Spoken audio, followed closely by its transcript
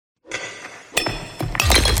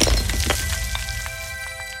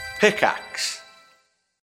Pickaxe.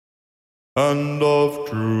 Hand of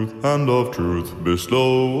truth,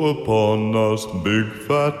 bestow upon us big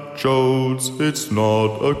fat chodes. It's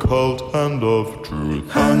not a cult, hand of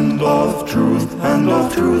truth. Hand of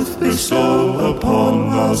truth, bestow upon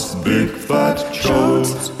us big fat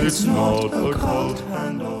chodes. It's not a cult,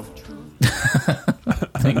 hand of truth.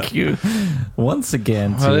 Thank you once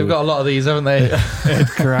again. Well, they've got a lot of these, haven't they?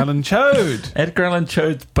 Edgar Allan Chode. Edgar Allan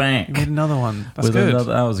Chode's back. He made another one. That's With good.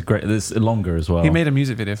 that was great. This is longer as well. He made a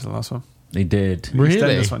music video for the last one. He did. He extended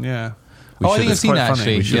Really? This one, yeah. I think I've seen quite that funny.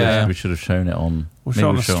 actually. We should, Yeah. have, we should have shown it on. We'll maybe show it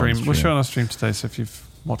on the stream. We'll show it on stream. our stream today. So if you've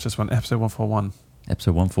watched this one, episode 141,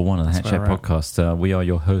 Episode 141 of the That's Hatchet where we're at. Podcast. We are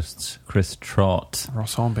your hosts, Chris Trott.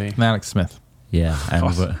 Ross Hornby. And Alex Smith. Yeah, and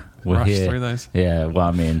Gosh, we're Rushed here. through those. Yeah, well,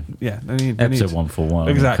 I mean, Yeah, no need, episode 141.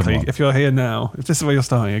 Exactly. Come on. If you're here now, if this is where you're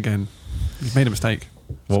starting again, you've made a mistake.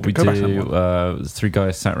 What we Go back to that do, one. three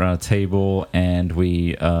guys sat around a table and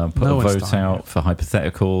we put No a one's vote starting out yet. for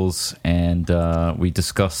hypotheticals, and we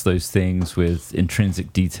discuss those things with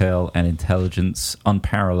intrinsic detail and intelligence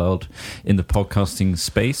unparalleled in the podcasting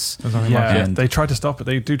space. Yeah, And- they try to stop it.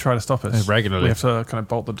 They do try to stop us Regularly. We have to kind of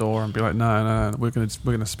bolt the door and be like, no, we're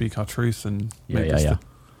gonna speak our truth and make this the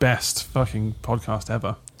best fucking podcast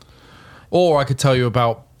ever. Or I could tell you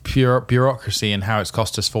about bureaucracy and how it's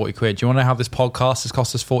cost us 40 quid. Do you want to know how this podcast has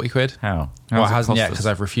cost us 40 quid? How? Well, it How's hasn't cost yet us? because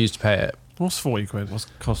I've refused to pay it. What's 40 quid? What's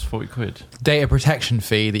cost 40 quid? Data protection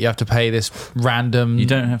fee that you have to pay this random... You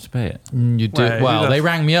don't have to pay it. You do. Wait, Well, who they the-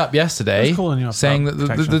 rang me up yesterday Who's calling you up saying that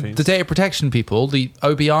about the protection fees? data protection people, the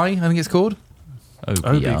OBI, I think it's called, OB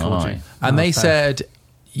called you. and Oh, they fair. said,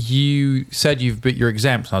 you're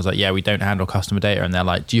exempt. And I was like, yeah, we don't handle customer data. And they're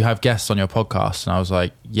like, do you have guests on your podcast? And I was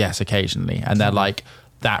like, yes, occasionally. And they're like,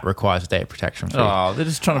 that requires a data protection fee. Oh, they're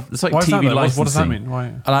just trying to. It's like Why is that, TV though? licensing. What does that mean? Why?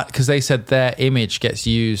 And because they said their image gets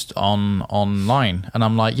used online, and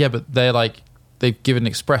I'm like, yeah, but they're like, they've given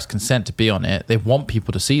express consent to be on it. They want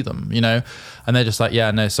people to see them, you know, and they're just like,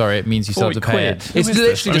 yeah, no, sorry, it means you still have to 40 pay quid. it. Who It's is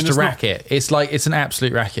literally this? I mean, just a it's not- racket. It's like it's an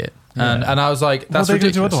absolute racket, and I was like, What that's are they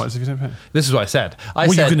going to do ridiculous. otherwise if you don't pay? This is what I said. I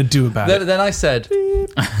What are said, you going to do about it? Then I said,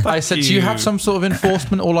 do you have some sort of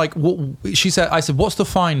enforcement or like what? She said, I said, what's the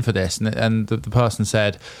fine for this? And the person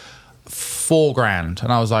said, $4,000,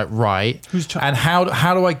 and I was like, right. And how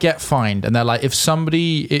do I get fined? And they're like, if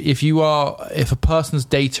a person's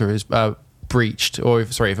data is breached, or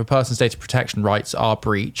if a person's data protection rights are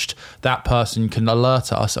breached, that person can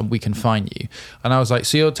alert us and we can fine you. And I was like,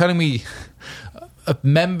 so you're telling me a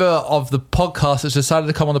member of the podcast that's decided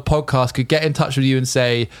to come on the podcast could get in touch with you and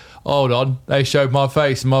say, hold on, they showed my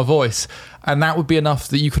face and my voice, and that would be enough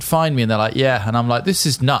that you could find me? And they're like, yeah. And I'm like, this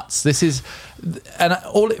is nuts. This is, and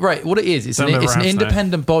what it is, it's Don't an let Ralph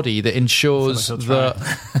independent body that ensures I feel like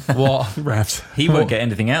that what. Refs. He won't get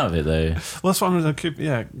anything out of it though. Well, that's what I'm going to keep.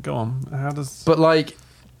 Yeah, go on. How does. But like,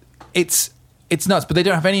 it's nuts. But they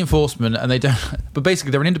don't have any enforcement, and they don't. But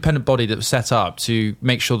basically, they're an independent body that was set up to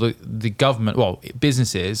make sure that the government,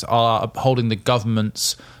 businesses are upholding the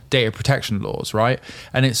government's data protection laws, right?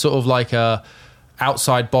 And it's sort of like a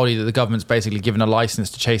outside body that the government's basically given a license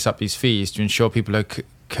to chase up these fees to ensure people are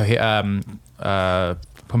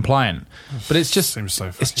compliant. But it's just Seems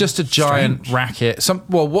so it's just a giant strange. racket.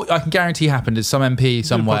 What I can guarantee happened is some MP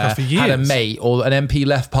somewhere podcast for had a years. mate or an MP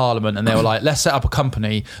left Parliament, and they were like, let's set up a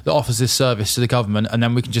company that offers this service to the government, and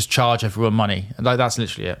then we can just charge everyone money. And like, that's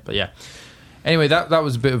literally it. But yeah. Anyway, that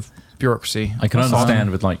was a bit of bureaucracy. I can That's understand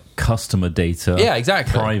fine. with like customer data, Yeah,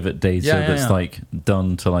 exactly. private data Yeah, that's yeah. like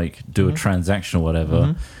done to like do a transaction or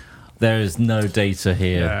whatever. There is no data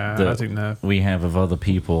here Yeah, that I think they're we have of other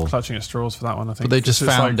people. clutching at straws for that one, I think. But they just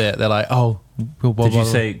It's found like, it. They're like, oh, Did you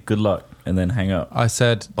say good luck and then hang up I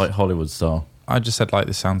said, like Hollywood style? I just said, like,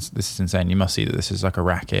 this is insane. You must see that this is like a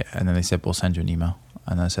racket. And then they said, we'll send you an email.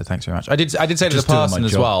 And then I said, thanks very much. I did say to the Just doing my person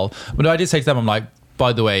as job. well. But I did say to them, I'm like,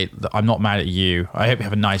 by the way, I'm not mad at you. I hope you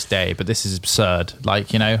have a nice day, but this is absurd.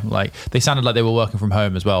 Like, you know, like they sounded like they were working from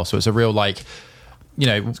home as well. So it's a real, like, you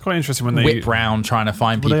know, It's quite interesting when they. whip round trying to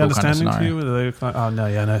find Were people they kind of understanding to scenario. you? Were they like, oh, no,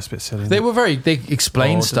 yeah, no, it's a bit silly. They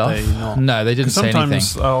explained Or did stuff. they not? No, they didn't 'Cause say anything.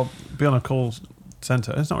 sometimes I'll be on a call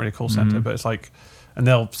centre. It's not really a call centre, but it's like, and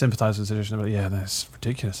they'll sympathise with the situation. But yeah, it's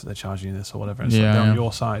ridiculous that they're charging you this or whatever. It's like Yeah, they're yeah. on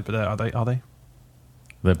your side, but are they?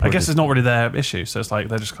 They're I probably- guess it's not really their issue. So it's like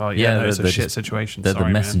they're just like, yeah, no, it's a they're shit just- situation. They're Sorry,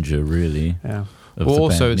 the man. messenger, really. Yeah. Of Well, the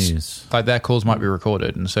also, bad it's news. like their calls might be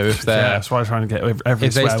recorded, and so if Yeah, they're that's why I'm trying to get every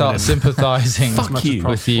if they swear start within. sympathising Fuck you.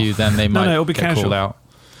 with you, then they No, might no, it'll be get casual. called out.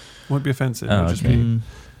 Won't be offensive. Oh, It'll just okay. be.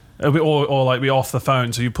 Or like be off the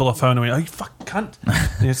phone, so you pull a phone away. Oh, you fucking cunt!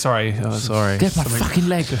 Yeah, sorry. Sorry. Get my fucking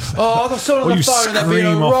leg. Oh, I got someone on the phone and they're being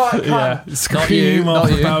a right cunt. Yeah, scream off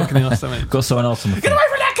the balcony or something. Got someone else on the phone. Get away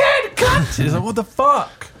from that kid, cunt! He's like, what the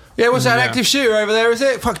fuck? Yeah, what's that active shooter over there, is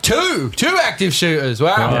it? Fuck, two active shooters.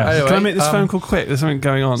 Wow. Yeah. Anyway, Can I make this phone call quick? There's something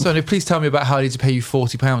going on. So, please tell me about how I need to pay you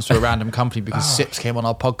 £40 to a random company because Sips came on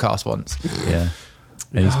our podcast once. Yeah.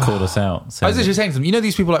 And he's called us out. I was literally saying to them, you know,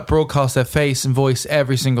 these people like broadcast their face and voice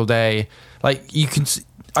every single day. Like, you can.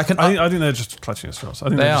 I think they're just clutching at straws. I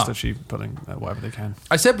think They they're just are. actually putting whatever they can.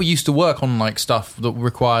 I said we used to work on like stuff that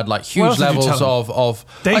required like huge else did you levels tell them? of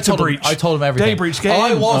Data breach. I told them everything. Data breach, get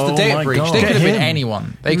I him. was the Oh data my breach. God. They could Get have been him.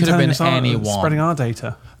 anyone. They You've could have been been telling us anyone. spreading our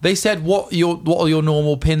data. They said, what are your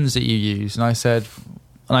normal pins that you use? And I said,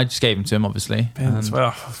 and I just gave them to him, obviously. Pins. And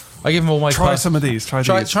Well, I gave him all my try some of these. Try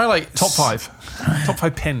these. Try like Top 5. Top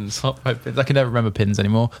 5 pins. Top 5 pins. I can never remember pins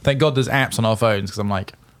anymore. Thank God there's apps on our phones because I'm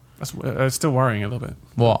like, That's it's still worrying a little bit.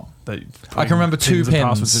 what? That I can remember two and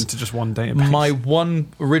passwords pins. into just one database. My one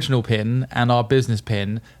original pin and our business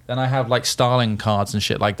pin. Then I have like Starling cards and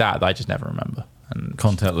shit like that I just never remember. And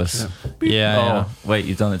Contactless. yeah. Wait,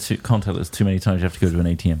 you've done it contactless too many times. You have to go to an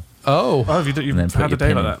ATM. Oh, have you And then put had a your day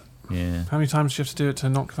pin like in. that? Yeah. How many times do you have to do it to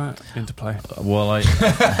knock that into play? Well, I'm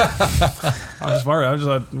just worried. I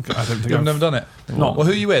don't think You've I've never done it? Not Well,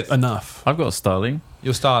 who are you with? enough. I've got a Starling,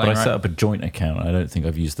 You're Starling, but I right? set up a joint account. I don't think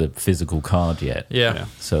I've used the physical card yet. Yeah.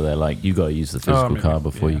 So they're like, you got to use the physical maybe, card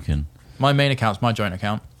before yeah. you can. My main account's my joint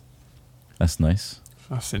account. That's nice.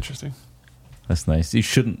 That's interesting. That's nice. You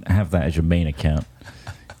shouldn't have that as your main account.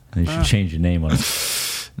 You should change your name on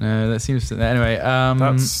it. No, that seems to... Anyway,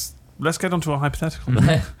 Let's get on to a hypothetical,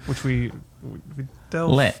 which we delve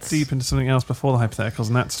Let's. deep into something else before the hypotheticals,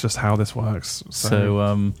 and that's just how this works.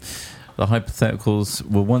 So, the hypotheticals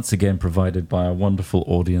were once again provided by our wonderful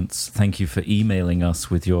audience. Thank you for emailing us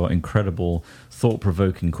with your incredible,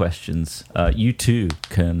 thought-provoking questions. You too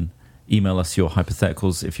can email us your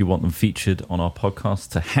hypotheticals if you want them featured on our podcast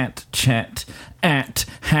to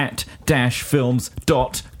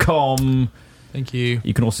hat-films.com. thank you.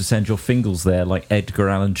 You can also send your fingals there like Edgar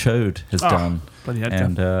Allan Chode has done. bloody Edgar.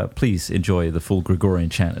 And please enjoy the full Gregorian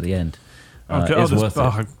chant at the end. Okay, It's worth it.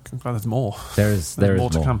 I'm glad there's more. There is more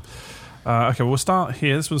to come. Okay, we'll start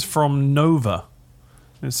here. This was from Nova.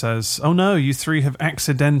 It says, "Oh no, you three have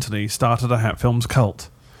accidentally started a Hat Films cult.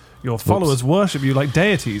 Your followers worship you like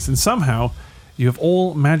deities, and somehow you have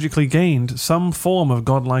all magically gained some form of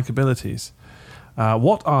godlike abilities.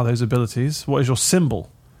 What are those abilities? What is your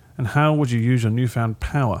symbol? And how would you use your newfound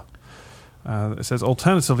power?" It says,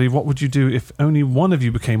 "Alternatively, what would you do if only one of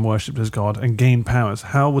you became worshipped as God and gained powers?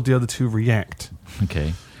 How would the other two react?"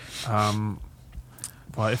 Okay.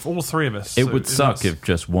 Well, if all three of us... It would suck if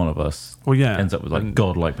just one of us ends up with like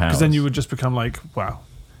godlike powers. Because then you would just become like, wow.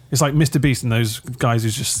 It's like Mr. Beast and those guys who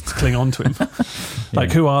just cling on to him.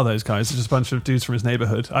 Like, who are those guys? It's just a bunch of dudes from his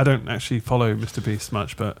neighborhood. I don't actually follow Mr. Beast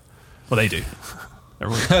much, but... Well, they do. They're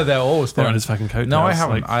always They're fun. on his fucking coat. No, I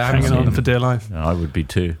haven't. I haven't hanging on seen for dear life. No, I would be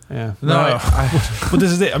too. Yeah. No, But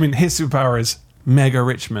this is it. I mean, his superpower is mega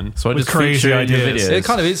rich man So I with just crazy feature in your ideas. videos. It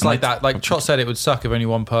kind of is And like that. Like Trot said, it would suck if only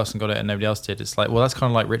one person got it and nobody else did. It's like, well, that's kind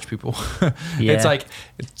of like rich people. Yeah. It's like,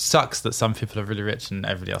 it sucks that some people are really rich and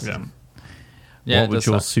everybody else isn't. Yeah, Yeah, what it would does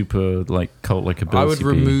your suck. super like cult like ability I would be?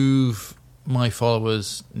 remove my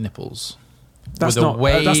followers' nipples. That's with not... a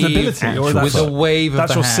wave, that's an ability. Or is that with a wave of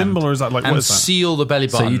that's the your hand, symbol, or is that like... and What is that? seal the belly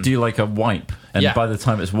So button. you do like a wipe, and Yeah. by the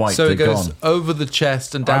time it's wiped, so it they're goes gone. over the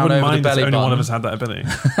chest and I down wouldn't over the mind if belly only button. one of us had that ability.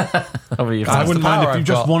 I mean, I the wouldn't mind power if you I've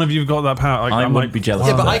just got. one of you got that power. Like, I I'm wouldn't like, be jealous.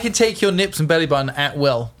 Yeah, of but that. I can take your nips and belly button at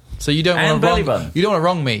will. So you don't And want to belly wrong. button. You don't want to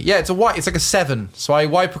wrong me. Yeah, it's a white. It's like a 7. So I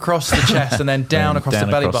wipe across the chest and then down And across down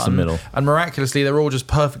the belly across the button. middle. And miraculously, they're all just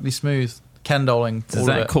perfectly smooth. Ken Doling. Does all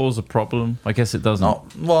that of it. cause a problem? I guess it doesn't.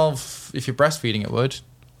 Not well. If you're breastfeeding, it would.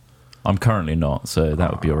 I'm currently not, so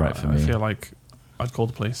that would be all right for I me. feel like I'd call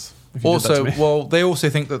the police. If you did that Also, to me. well, they also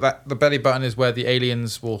think that the belly button is where the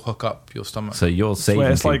aliens will hook up your stomach. So you're It's saving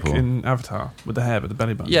where it's people. like in Avatar with the hair, with the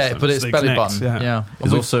belly button. yeah, So but it's they belly connect, button. Yeah.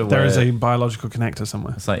 It's also there is where- a biological connector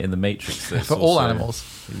somewhere. It's like in the Matrix. there's For all also-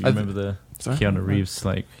 animals. You remember the Sorry? Keanu Reeves?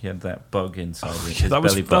 Like he had that bug inside his That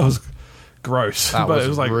was belly button. gross. That but was it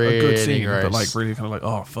was like a really good scene, but gross. like really kind of like,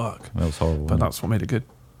 oh fuck. That was horrible. But that's what made it good.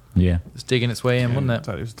 yeah. It's digging its way in, wasn't it?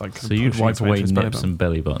 So it was like So you'd wipe pushing away its way into his belly nips button. and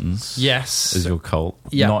belly buttons. Yes. As your cult.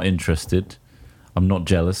 Yeah. Not interested. I'm not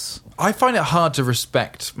jealous. I find it hard to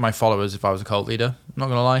respect my followers if I was a cult leader. I'm not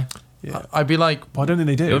going to lie. Yeah. I'd be like, Why don't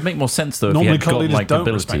they do? It would make more sense though Normally if you had cult leaders godlike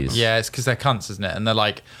don't respect abilities. them. yeah, it's because they're cunts, isn't it? And they're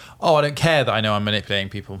like, oh, I don't care that I know I'm manipulating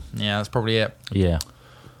people. Yeah, that's probably it. Yeah.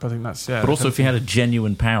 I think that's But also, if you had a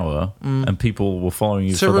genuine power and people were following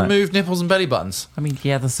you To for remove nipples and belly buttons. that, I mean,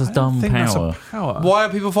 yeah, that's a I don't dumb think that's power. a power. Why are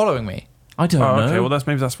people following me? I don't Oh, know. okay. Well,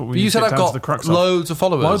 maybe that's what we. But you need to said get I've down to the got crux of. loads of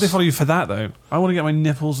followers. Why would they follow you for that though? I want to get my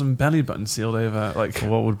nipples and belly button sealed over. Like,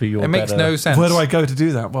 What would be your It makes better- no sense. where do I go to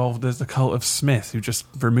do that? Well, there's the cult of Smith who just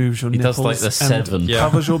removes your He does, nipples like, the and 7. Yeah.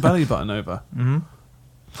 covers your belly button over. You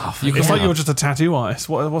It's can- like you're just a tattoo artist.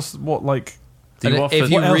 What like? Do you and offer- if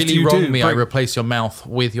you What else do really you wrong do? me, I Break- replace your mouth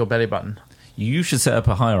with your belly button. You should set up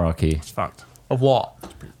a hierarchy. It's fucked. Of what?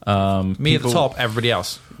 Me at People- the top, everybody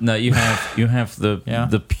else. No, you have the Yeah.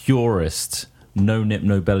 the purest no nip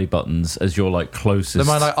no belly buttons as your like closest. They're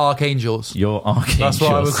my like archangels. your archangels. That's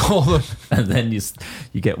what I would call them. And then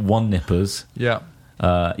you get one nippers, Yeah.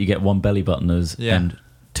 you get one belly buttoners, Yeah. and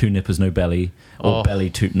 2 nippers no belly, or Oh. belly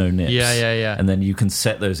 2 no nips. Yeah. And then you can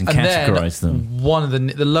set those and, And categorize then them. one of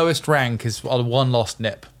the lowest rank is one lost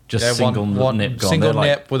nip. Just They're single nip gone. Single They're like-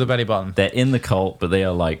 nip with a belly button. They're in the cult, but they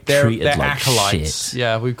are like They're treated like acolytes. shit.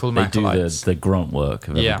 Yeah, we call them They do acolytes. the grunt work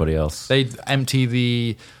of Yeah. everybody else. They empty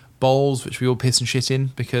the bowls, which we all piss and shit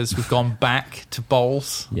in, because we've gone back to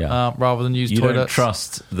bowls rather than use you toilets. don't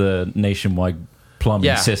trust the nationwide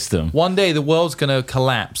plumbing system. One day the world's going to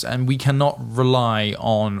collapse and we cannot rely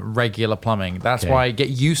on regular plumbing. That's Okay. why get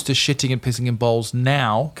used to shitting and pissing in bowls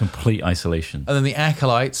now. Complete isolation. And then the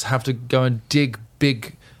acolytes have to go and dig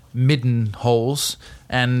big midden holes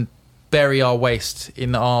and bury our waste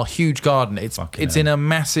in our huge garden. It's Fucking it's hell. in a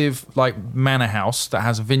massive like manor house that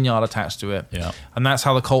has a vineyard attached to it. Yeah. And that's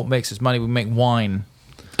how the cult makes its money. We make wine.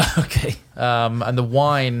 Okay. And the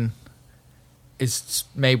wine is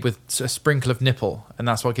made with a sprinkle of nipple, and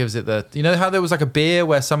that's what gives it the. You know how there was like a beer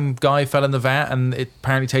where some guy fell in the vat and it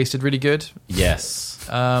apparently tasted really good. Yes.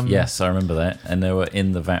 Yes, I remember that. And they were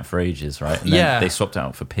in the vat for ages, right? And then Yeah. they swapped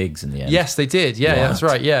out for pigs in the end. Yes, they did. Yeah, What? that's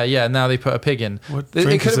right. Yeah. Now they put a pig in. What It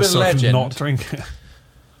drink could is have this been so I can legend. not drink it?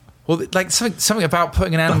 Well, like something about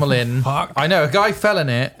putting an animal in. fuck? I know a guy fell in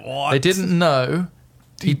it. What? They didn't know.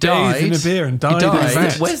 He bathed died in a beer and died He in a died.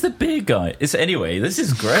 vat. Where's the beer guy? Anyway, this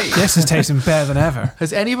is great. This is tasting better than ever.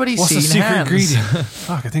 Has anybody What's seen the secret hands? ingredient?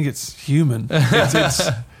 Fuck, I think it's human.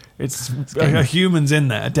 It's a human's in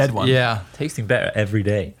there, a dead one. Yeah, Tasting better every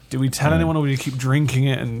day. Do we tell anyone, or do we keep drinking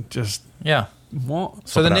it and just yeah. what?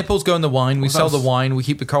 So the it up. nipples go in the wine. We sell the that's- wine. We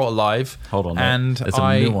keep the cult alive. Hold on. And there's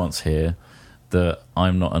a nuance here that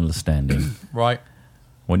I'm not understanding. Right.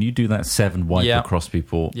 When you do that 7 wipe Yeah. across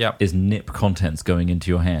people, Yeah. is nip contents going into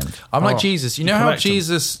your hand? I'm like Oh, Jesus. You you know how collect 'em.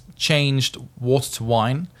 Jesus changed water to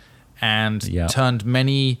wine and Yeah. turned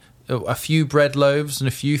a few bread loaves and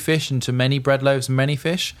a few fish into many bread loaves and many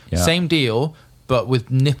fish? Yeah. Same deal, but with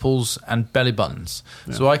nipples and belly buttons.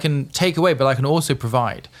 So I can take away, but I can also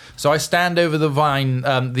provide. So I stand over the vine,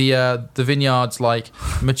 the vineyard's like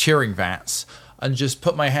maturing vats, and just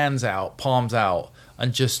put my hands out, palms out,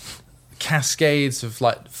 and just cascades of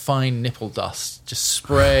like fine nipple dust just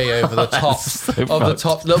spray over the top so of the fucked.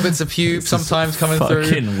 top, little bits of pubes sometimes coming through.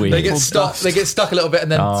 fucking weird. They get stuck. Dust. They get stuck a little bit,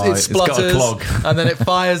 and then Oh, it it's got a splutters, clog. and then it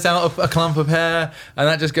fires out a clump of hair, and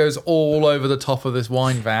that just goes all over the top of this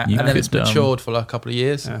wine vat, You and then could, it's matured for like a couple of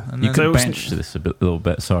years. Yeah. And You then, could was- batch this little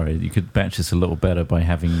bit. Sorry, you could batch this a little better by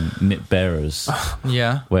having nip bearers,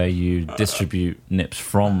 yeah. where you distribute nips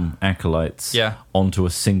from acolytes Yeah. onto a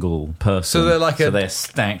single person. So they're like they're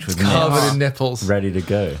stacked with Covered nips, in nipples, ready to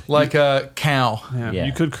go. like a cow. Yeah. Yeah.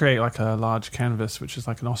 You could create like a large canvas, which is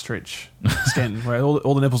like an ostrich skin, where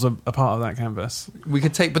all the nipples are a part of that canvas. We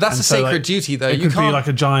could take, but that's And a so, sacred like, duty, though. It You could be can't. like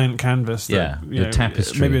a giant canvas. That, Yeah, you the know,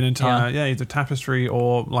 tapestry. Maybe an entire, Yeah. either tapestry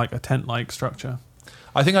or like a tent-like structure.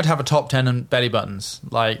 I think I'd have a top 10 on belly buttons,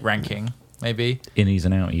 like ranking, maybe. Innies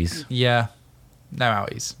and outies. Yeah. No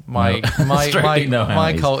outies. My No. Strictly no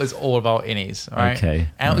my outies. cult is all about innies. All right. Okay,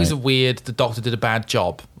 Outies right. are weird. The doctor did a bad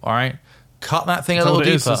job. All right. Cut that thing a Is that little what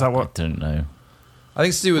it is? deeper. Is that I what? don't know. I think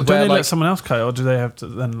it's to do with Don't where they like let someone else cut it, or do they have to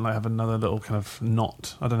then like have another little kind of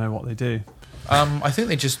knot? I don't know what they do. I think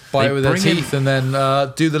they just bite They it with their bring in- teeth and then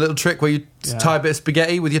do the little trick where you Yeah. tie a bit of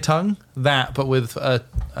spaghetti with your tongue. That, but with a.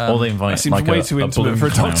 Or they invite That seems like way a, too a intimate balloon for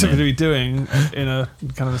a clown doctor in. to be doing in a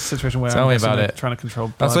kind of a situation where Tell I'm me guessing about they're it. trying to control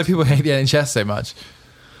That's blood. why people hate the NHS so much.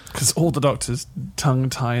 Because all the doctors tongue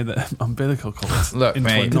tie their umbilical cords. Look, into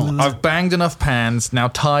mate, a knot. I've banged enough pans. Now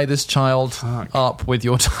tie this child Fuck. up with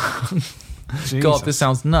your tongue. God, Jesus. this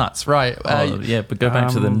sounds nuts. Right. Oh, yeah, but go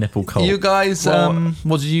back to the nipple cult. You guys, Well,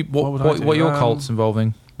 what did you? what would I What do? are your cults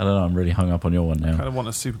involving? I don't know. I'm really hung up on your one now. kind of want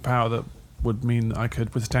a superpower that would mean that I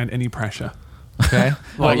could withstand any pressure. Okay.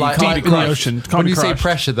 Like, you can't be in the ocean. Can't when be you say crushed.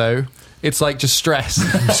 pressure, though, it's like just stress.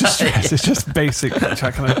 It's just stress. It's just basic kind of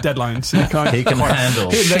deadlines. You can't He can handle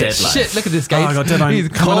deadlines. Shit, look at this guy. I got a deadline He's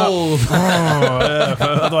coming up. cold. Oh, yeah, but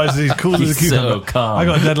otherwise he's cool as a He's cucumber. so calm. I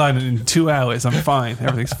got a deadline in 2 hours. I'm fine.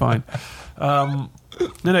 Everything's fine. But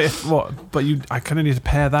I kind of need to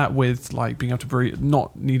pair that with like being able to breathe,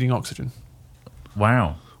 not needing oxygen.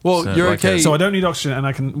 Wow. Well, you're okay. So I don't need oxygen, and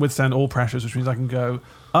I can withstand all pressures, which means I can go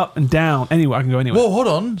up and down anywhere. I can go anywhere. Well, hold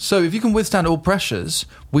on. So if you can withstand all pressures,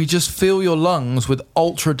 we just fill your lungs with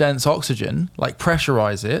ultra dense oxygen, like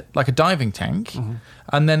pressurize it, like a diving tank,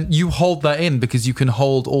 and then you hold that in because you can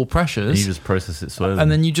hold all And pressures, you just process it slowly.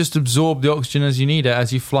 and then you just absorb the oxygen as you need it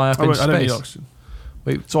as you fly up into I don't need space. oxygen.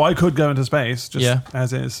 Wait. So I could go into space just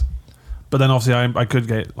as is, but then obviously I could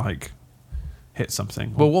get like hit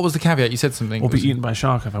something. Well, what was the caveat? You said something. or be eaten by a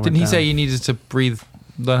shark if I went Didn't he down. say you needed to breathe,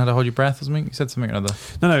 learn how to hold your breath or something? You said something or other.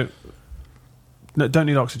 No, don't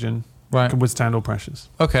need oxygen. Right. Can withstand all pressures.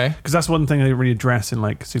 Okay. Because that's one thing they really address in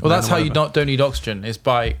like Superman. Well, that's or how you whatever. don't need oxygen, is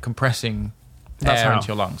by compressing That's air how. into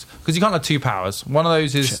your lungs. Because you can't have two powers. One of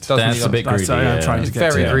those is Shit. doesn't That's need a bit oxygen. That's, greedy. I'm trying yeah. to get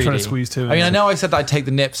Very to. I'm greedy. trying to squeeze two. I mean, I know I said that I'd take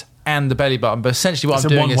the nips and the belly button, but essentially what It's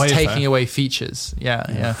I'm a doing is one-way taking affair. away features.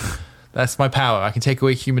 Yeah. That's my power. I can take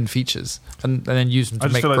away human features and then use them I to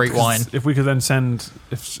just make feel like great wine. if we could then send,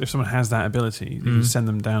 if someone has that ability, you could send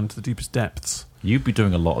them down to the deepest depths. You'd be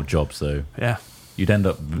doing a lot of jobs, though. Yeah. You'd end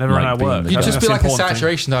up Never run out of being work. the You'd That's guy. just be the like a important thing.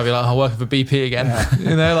 saturation dive. Be like, I'm working for BP again.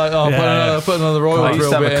 You know, like, oh, Yeah. put another oil I used drill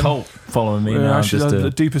to have bit a in. cult following me Yeah, now. actually, Just the to,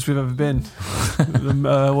 deepest we've ever been.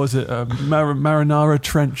 Was it Marinara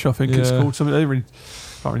Trench? I think it's Yeah. called. Something. I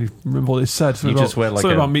can't really remember what it said. Something You just wear like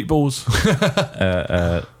something a- about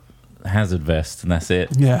meatballs. hazard vest, and that's it.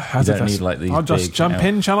 Yeah, You hazard don't vest. need like these. I'll just big jump out-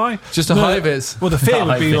 in, shall I? Just a No. high vis. Well, the fear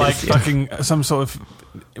would be High like vis, yeah. fucking some sort of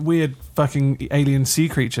weird fucking alien sea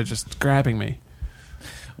creature just grabbing me.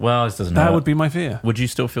 Well, this doesn't. That hurt. would be my fear. Would you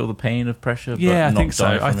still feel the pain of pressure? Yeah, I but think not so.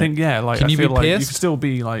 die I from think it? like Can I you feel be like you pierced? could still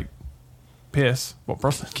be like pierced. What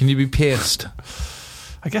Brosnan? Can you be pierced?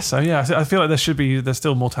 I guess so. Yeah, I feel like there's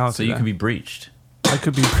still mortality. So you there. can be breached. I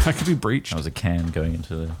could be breached. That was a can going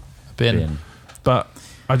into the Bin. bin. But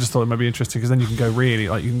I just thought it might be interesting because then you can go really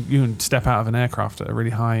like you can step out of an aircraft at a really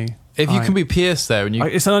high. If you high- can be pierced though, and you,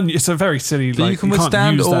 It's a very silly. But like, you can can't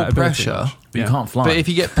withstand use all that ability pressure, much. But Yeah. you can't fly. but if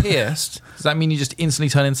you get pierced, does that mean you just instantly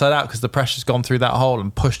turn inside out because the pressure's gone through that hole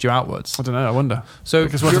and pushed you outwards? I don't know. I wonder. So I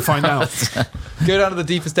guess we'll have to find out. go down to the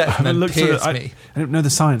deepest depth and I then looked at pierce it, me. I don't know the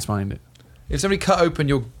science behind it. If somebody cut open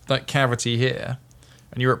your like cavity here,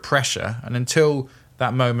 and you're at pressure, and until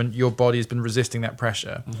that moment your body has been resisting that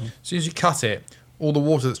pressure, as soon as you cut it, all the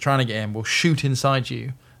water that's trying to get in will shoot inside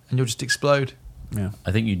you, and you'll just explode. Yeah.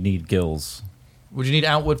 I think you'd need gills. Would you need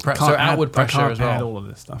outward pressure? Can't So add- outward I pressure can't as add well. all of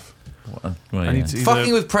this stuff. Well, I yeah. need to either-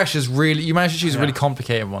 Fucking with pressure is really. You managed to choose a really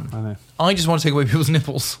complicated one. I know. I just want to take away people's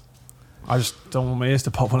nipples. I just don't want my ears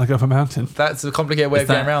to pop when I go up a mountain. That's a complicated way Is of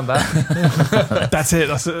getting that- around that. That's it.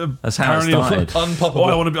 That's That's how it apparently- started. Unpoppable. Oh,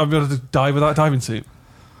 I want to. I'm going to dive without a diving suit.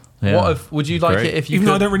 Yeah. What if? Would you like Great. it if you Even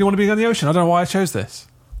though I could? don't really want to be in the ocean. I don't know why I chose this.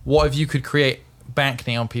 What if you could create back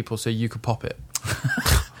knee on people so you could pop it?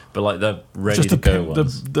 But like the ready Just to the go pim-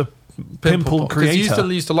 ones. the pimple Because you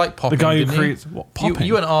creator. used to like popping. The guy who didn't you? creates what You, popping.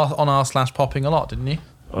 you went on r/popping a lot, didn't you?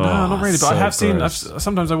 No, not really. But I so have seen. gross.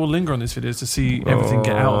 Sometimes I will linger on these videos to see everything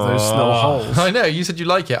get out of those little holes. I know. You said you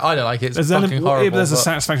like it. I don't like it. It's fucking horrible. There's a but-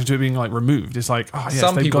 satisfaction to it being like removed. It's like, oh yes,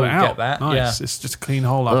 Some they've people got it out. get that, Nice. yeah. It's just a clean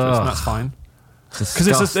hole afterwards, and Ugh. that's fine. Because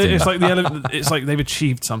Disgusting. it's like the element. It's like they've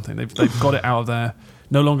achieved something. They've got it out of there.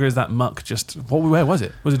 No longer is that muck just. Where was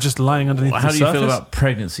it? Was it just lying underneath How the do you surface? feel about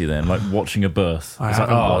pregnancy then? Like watching a birth? I It's like,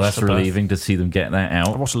 haven't oh, watched that's a birth. relieving to see them get that I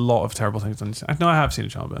out. watched a lot of terrible things. No, I have seen a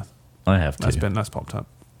childbirth. I have to. That's popped up.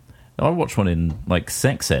 I watched one in like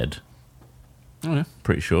sex ed. Oh yeah,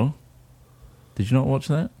 Pretty sure. Did you not watch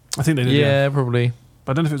that? I think they did. Yeah, probably.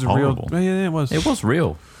 But I don't know if it was Horrible. a real. Yeah, it was. It was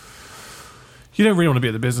real. You don't really want to be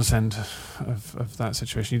at the business end of that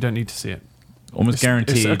situation. You don't need to see it. Almost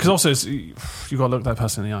guaranteed. Because also, you've got to look that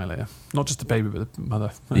person in the eye later. Not just the baby, but the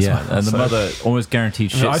mother. as yeah, well. and the So, mother almost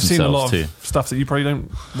guaranteed I mean, shits I've seen a lot themselves of too. stuff that you probably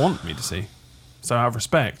don't want me to see. So out of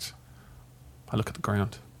respect, I look at the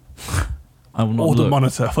ground. I will not Or the look.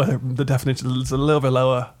 monitor, where the definition is a little bit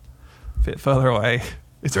lower, a bit further away.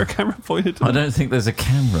 Is there a camera pointed to I don't think there's a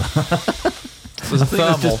camera. There's a I think there's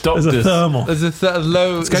thermal. just There's a doctors. thermal. There's a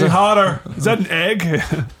low. It's getting harder. Is that an egg?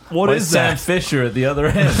 What Like is Sam that? Fisher at the other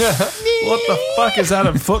end. What the fuck is that?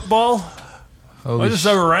 A football? Why is it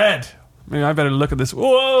so red? I mean, I better look at this.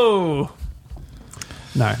 Whoa!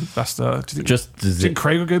 No, that's the. Do you think, Just do you think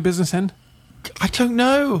Craig will go business end? I don't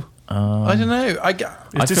know. I don't know. I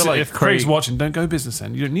feel like if Craig's Craig- watching, don't go business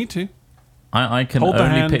end. You don't need to. I can Hold the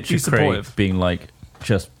only hand, picture be Craig supportive. being like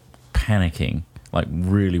just panicking, like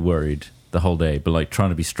really worried the whole day, but like trying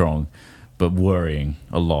to be strong, but worrying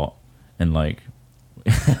a lot, and like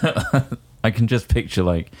I can just picture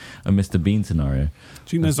like a Mr. Bean scenario.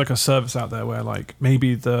 Do you think there's like a service out there where like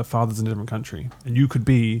maybe the father's in a different country and you could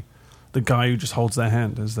be the guy who just holds their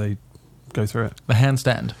hand as they go through it? The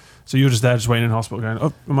handstand. So you're just there, just waiting in hospital, going,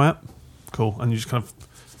 "Oh, am I up? Cool." And you just kind of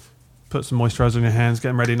put some moisturizer on your hands, get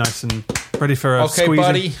them ready, nice and ready for a Okay, squeeze.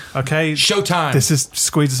 buddy. Okay, Showtime. This is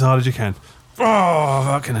squeeze as hard as you can. Oh,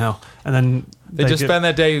 fucking hell! And then They just spend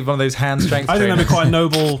their day with one of those hand strength I think that'd trainers. be quite a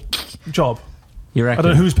noble job. You I reckon?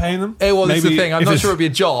 don't know who's paying them. Well, this is the Maybe thing. I'm if not it's- sure it'd be a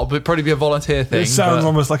job. It'd probably be a volunteer thing. It sounds but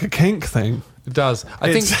almost like a kink thing. it does.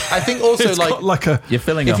 I think It's- also it's like got like a You're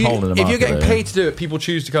filling a if, hole in the market. if you're getting though. paid to do it, people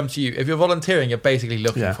choose to come to you. If you're volunteering, you're basically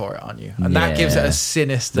looking Yeah. for it, aren't you? And that gives it Yeah. a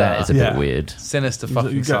sinister, that is a Yeah. bit weird. sinister you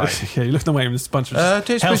fucking go, side. yeah, you look in the way and there's a bunch of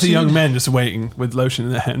taste healthy proceed. young men just waiting with lotion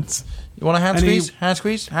in their hands. You want a hand Any- squeeze? Hand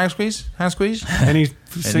squeeze? Hand squeeze? Hand squeeze? Any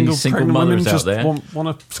single pregnant women mothers out just there?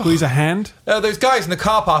 want to squeeze a hand? Those guys in the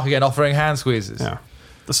car park again offering hand squeezes. Yeah,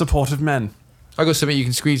 the supportive men. I got something you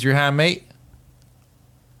can squeeze your hand, mate.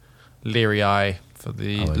 Leery eye for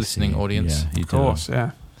the Oh, I listening see. audience. Yeah, you Of do. course,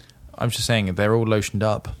 yeah, I'm just saying they're all lotioned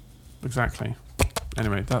up. exactly.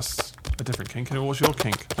 Anyway, that's a different kink. What's your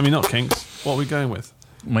kink? I mean, not kinks. What are we going with?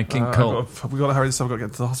 My King I've Colt. we got to hurry this up. We've got to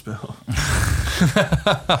get to the hospital.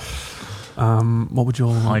 What would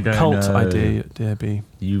your I don't cult know. idea be?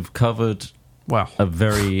 You've covered Well, a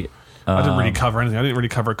very. I didn't really cover anything. I didn't really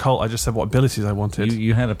cover a cult. I just said what abilities I wanted.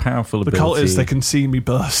 You had a powerful The ability. cult is they can see me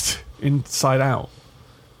burst inside out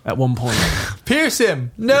at one point. Pierce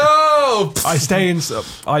him! No! I stay in.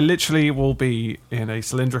 I literally will be in a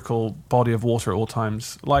cylindrical body of water at all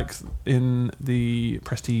times, like in the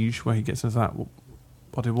Prestige where he gets into that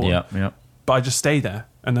body of water. Yeah, yeah. But I just stay there,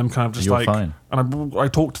 and I'm kind of just You're like, fine. and I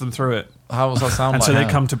talk to them through it, How does that sound and like? so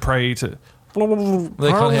they come to pray to. They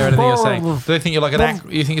can't hear anything you're saying. Do they think you're like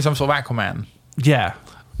you think you're some sort of Aquaman? Yeah,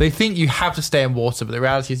 They think you have to stay in water, but the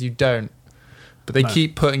reality is you don't. But they No.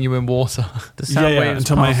 keep putting you in water. The sound yeah, waves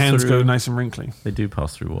until my pass hands through- go nice and wrinkly. They do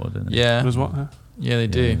pass through water, don't they? Yeah. Does what? Huh? Yeah, they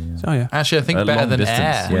do. Yeah. Oh yeah. Actually, I think At better long than distance,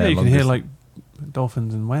 air. Well, Yeah, you long can hear distance. like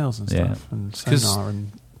dolphins and whales and Yeah. stuff, and 'Cause sonar,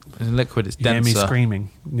 and In liquid, it's you hear me denser. screaming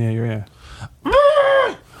near your ear.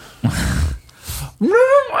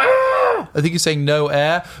 I think you're saying no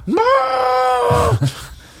air.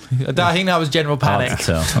 I think that was general panic. Hard to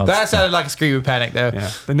tell, hard That to sounded like a scream of panic, though.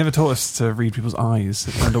 Yeah, they never taught us to read people's eyes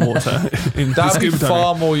underwater. in That would be scuba diving.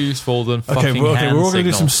 far more useful than Okay, fucking we're hand all going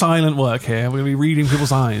to do some signals. silent work here. We're going to be reading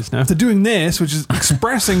people's eyes. Now, if they're doing this, which is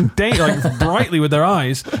expressing like brightly with their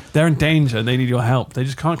eyes, they're in danger and they need your help. They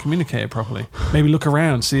just can't communicate it properly. Maybe look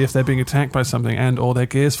around, see if they're being attacked by something and or their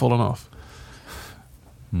gear's fallen off.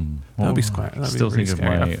 That'd be scary. That'd Still be really think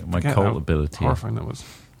scary. I of my forget cult how ability. Horrifying that was.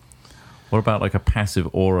 What about like a passive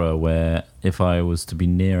aura where if I was to be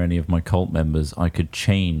near any of my cult members, I could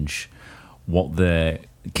change what their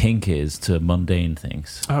kink is to mundane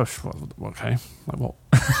things? Oh, okay. Like what?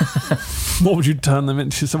 What would you turn them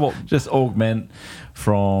into? So what? Just augment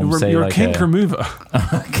from, say, You're like a kink remover.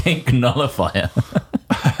 a kink nullifier.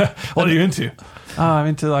 What are you into? Oh, I'm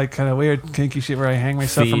into like kind of weird kinky shit where I hang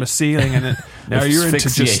myself from a Feet. ceiling and it. Now you're into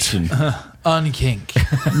just Asphyxiation.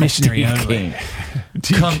 Unkink. missionary only. King.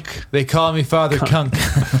 Kunk. They call me Father Kunk.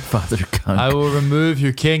 Father Kunk. I will remove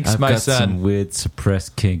your kinks, I've my got son. some weird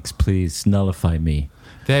suppressed kinks. Please nullify me.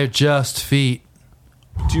 They're just feet.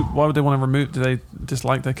 Why would they want to remove? Do they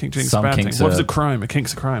dislike their kink? Do you think it's a Some bad kinks thing? What is are- a crime? A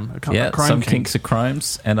kink's a crime. Yeah, a crime some kink. kinks are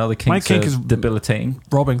crimes, and other kinks kink are is- debilitating.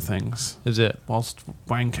 Robbing things Is it? whilst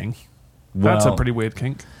wanking. Well, That's a pretty weird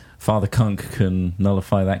kink. Father Kunk can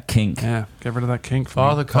nullify that kink. Yeah, get rid of that kink.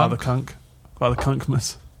 Father Father Kunk? Kunk. Father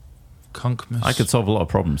Kunkmas. Kunkmas. I could solve a lot of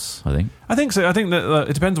problems, I think. I think so. I think that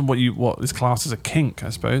it depends on what is classed as a kink, I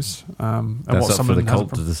suppose. And That's what up for the someone has a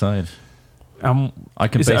cult to decide. problem. I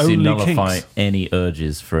can Is it basically only nullify kinks? any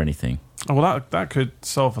urges for anything. Oh, well, that could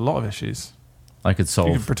solve a lot of issues. I could You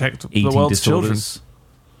solve could protect the eating world's children. disorders.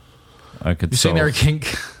 I could You're saying solve they're a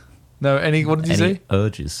kink? No, what did you any say?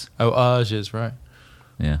 urges. Oh, urges, right.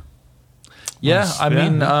 Yeah. Yeah, Nice. I Yeah,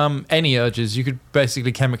 mean, yeah. Any urges. You could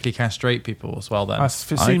basically chemically castrate people as well then. It I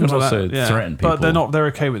seems could like also that, yeah. threaten But they're people. not. They're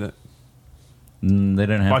okay with it. They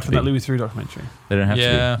don't have Like to in be. that Louis III documentary. They don't have to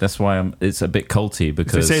Yeah. be. That's why it's a bit culty If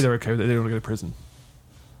because they say they're okay with it, they don't want to go to prison.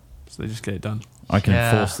 So they just get it done. I can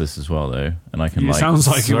Yeah. enforce this as well, though, and I can It sounds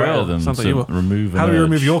like you threaten will. them Sounds like to you will. remove. How an do you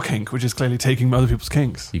remove urge. your kink, which is clearly taking other people's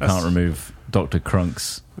kinks? You That's- can't remove Dr.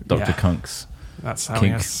 Krunk's, Dr. Yeah. Kunk's. That's how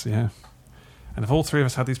kink. yes, yeah. And if all three of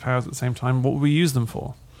us had these powers at the same time, what would we use them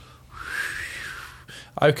for?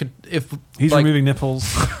 I could if He's removing nipples.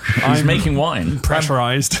 He's I'm making wine.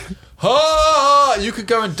 pressurized. You could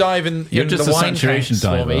go and dive in just the a wine saturation tanks for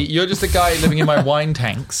diver. me. You're just a guy living in my wine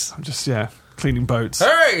tanks. I'm just cleaning boats.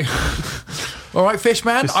 Hey! All right, fish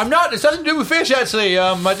man. I'm not. It's nothing to do with fish, actually.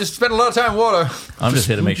 I just spent a lot of time in water. I'm just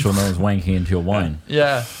here to make sure no one's wanking into your wine.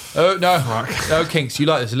 Yeah. Oh, no. No, Kinks, you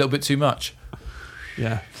like this a little bit too much.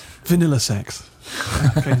 Yeah, vanilla sex.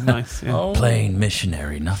 Okay, nice. Yeah. Oh. Plain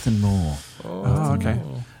missionary, nothing more. Oh, okay.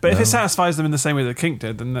 But if it satisfies them in the same way that Kink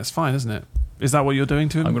did, then that's fine, isn't it? Is that what you're doing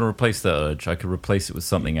to him? I'm going to replace that urge. I could replace it with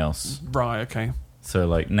something else. Right, okay. So,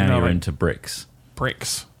 like, now No, you're like- into bricks.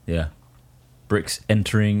 Bricks. Yeah. Bricks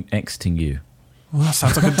exiting you. Well, that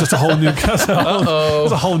sounds like just a whole new... That's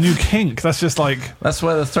a whole new kink. That's just like... That's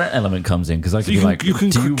where the threat element comes in, because I could be like, you can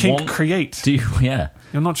do you kink want... create. Yeah.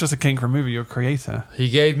 You're not just a kink remover, you're a creator. He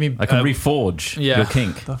gave me... I can reforge your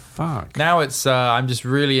kink. The fuck? Now it's... I'm just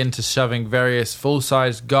really into shoving various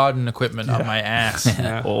full-size garden equipment up my ass.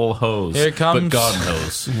 Yeah. All hose. Here comes- But garden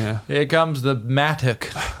hose. Yeah. Here comes the mattock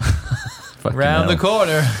Fucking round the hell.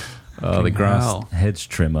 corner. Oh, the grass hell. hedge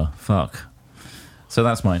trimmer. Fuck. So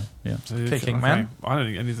that's mine. Yeah. So Kicking, man. I don't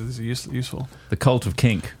think any of this is useful. The cult of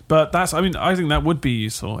kink. But I think that would be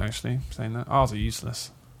useful, actually, saying that. Ours are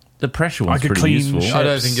useless. The pressure one's I could pretty clean useful. shit. I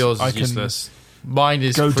don't think yours I is can useless. Mine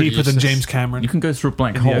is Go pretty deeper than useless. James Cameron You can go through a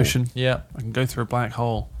black in hole. the ocean. Yeah. I can go through a black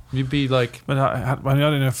hole. You'd be like... But I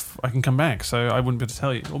don't know if I can come back, so I wouldn't be able to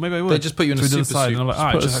tell you. Or maybe I would. They just put you in a to the other super side, suit. and I'm like,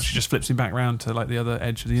 Just put it us- actually just flips me back round to like the other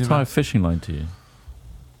edge of the Tie a universe. fishing line to you.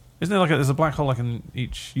 Isn't there like there's a black hole like in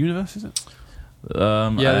each universe? Is it? Yeah,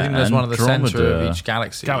 I think there's one at the centre Andromeda- of each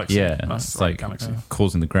galaxy. Galaxy. Yeah, That's it's right, like galaxy.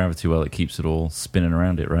 causing the gravity well that keeps it all spinning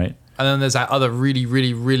around it, right? And then there's that other really,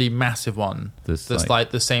 really, really massive one There's that's like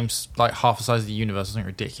the same, like half the size of the universe. Something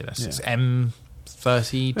ridiculous. Yeah. It's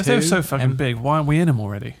M32. If they're so fucking big, why aren't we in them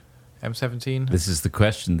already? M17. This is the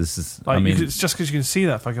question. This is. Like, I mean, it's just because you can see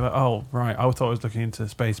that fucking like, oh right, I thought I was looking into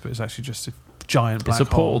space, but it's actually just a giant black it's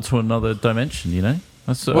a portal hole. to another dimension. You know.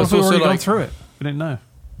 That's What if it's we've also already gone like- through it? We didn't know.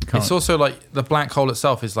 can't- It's also like the black hole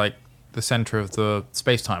itself is like the center of the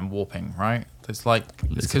space-time warping, right? It's like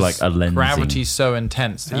It's 'cause like a lensing. gravity's so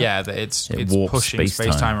intense, Yeah. that it's it it's warps pushing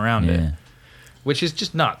space-time around yeah. it, which is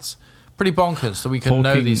just nuts. Pretty bonkers that we can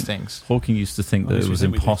know these things. Hawking used to think At that least it we was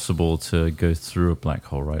think we do. impossible to go through a black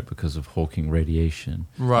hole, right? Because of Hawking radiation.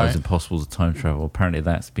 Right. It was impossible to time travel. Apparently,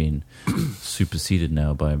 that's been superseded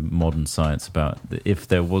now by modern science. About if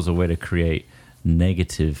there was a way to create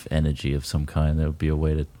negative energy of some kind, there would be a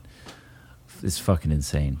way to. It's fucking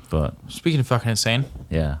insane, but Speaking of fucking insane,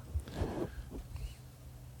 yeah.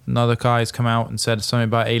 another guy's come out and said something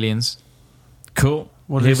about aliens. Cool.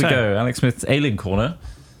 What did Here he we say? go. Alex Smith's Alien Corner.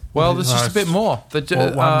 Well, there's just a bit more. What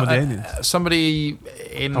one with the aliens? Somebody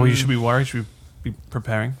in. Oh, you should be worried. Should we be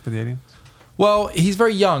preparing for the aliens? Well, he's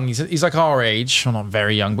very young. He's like our age. Well, not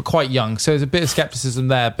very young, but quite young. So there's a bit of skepticism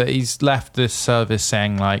there. But he's left this service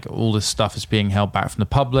saying like all this stuff is being held back from the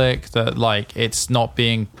public. That like it's not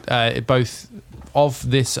being both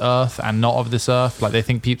of this earth and not of this earth. Like they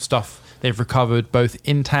think stuff they've recovered both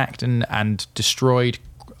intact and destroyed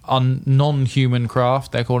non-human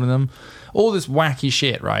craft. They're calling them. All this wacky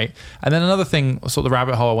shit, right? And then another thing, sort of the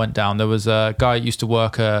rabbit hole I went down. There was a guy who used to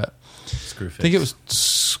work at. Screwfix. I think it was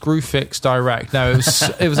Screwfix Direct. No, it was. I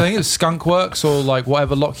think it was Skunkworks or like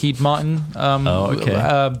whatever Lockheed Martin.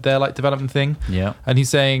 Their like development thing. Yeah. And he's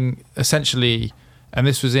saying essentially, and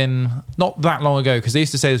this was in not that long ago because they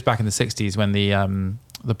used to say this back in the '60s when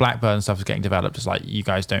the Blackbird stuff was getting developed. It's like you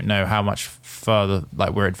guys don't know how much further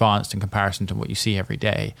like we're advanced in comparison to what you see every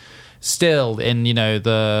day. Still, in I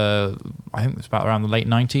think it was about around the late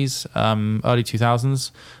 '90s, early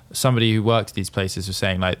 2000s. Somebody who worked at these places was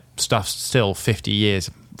saying like stuff's still 50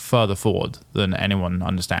 years further forward than anyone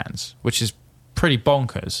understands, which is pretty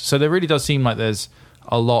bonkers. So there really does seem like there's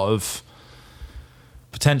a lot of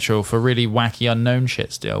potential for really wacky unknown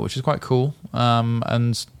shit still, which is quite cool.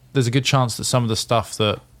 And there's a good chance that some of the stuff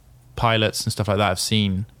that pilots and stuff like that have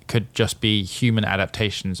seen could just be human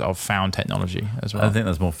adaptations of found technology as well. I think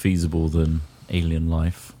that's more feasible than alien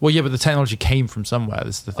life. Well, yeah, but the technology came from somewhere.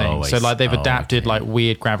 This is the thing. Oh, I So, like, they've see. adapted Okay. like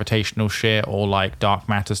weird gravitational shit or like dark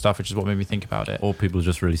matter stuff, which is what made me think about it. Or people are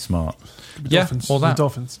just really smart. Yeah, Dolphins. all that. The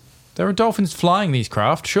dolphins. There are dolphins flying these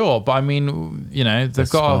craft, sure, but I mean, you know, They're they've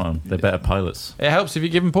got. smart. They're better pilots. It helps if you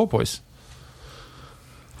give them porpoise.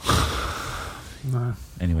 No.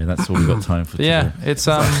 Anyway, that's all we've got time for But yeah, today. it's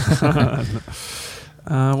Well,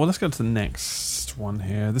 let's go to the next one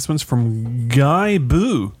here. This one's from Guy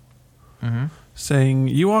Boo, saying,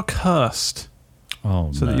 "You are cursed,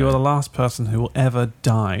 Oh, so no. that you are the last person who will ever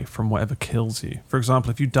die from whatever kills you. For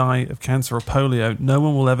example, if you die of cancer or polio, no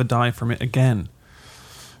one will ever die from it again.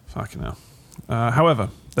 Fucking hell. However,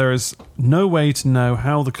 there is no way to know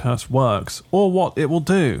how the curse works or what it will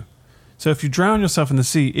do. So if you drown yourself in the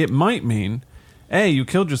sea, it might mean A, you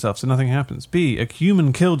killed yourself, so nothing happens. B, a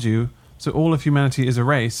human killed you, so all of humanity is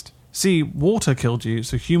erased. C, water killed you,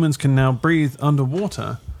 so humans can now breathe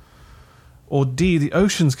underwater. Or D, the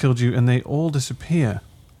oceans killed you and they all disappear.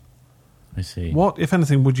 I see. What, if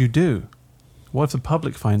anything, would you do? What if the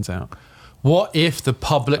public finds out? What if the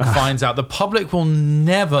public finds out? The public will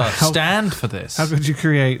never stand for this. How could you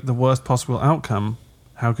create the worst possible outcome?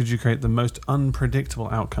 How could you create the most unpredictable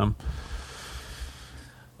outcome?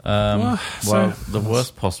 Well, the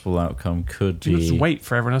worst possible outcome could Do you just be wait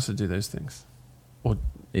for everyone else to do those things? Or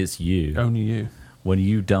it's you. only you? When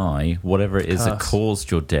you die, whatever it is that Curse.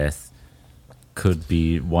 caused your death could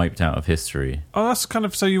be wiped out of history. Oh, that's kind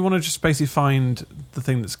of... So you want to just basically find the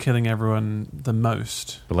thing that's killing everyone the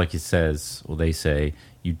most. But like it says, or they say,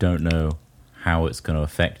 you don't know how it's going to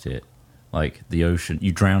affect it. Like the ocean,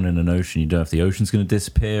 you drown in an ocean, you don't know if the ocean's going to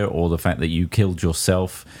disappear or the fact that you killed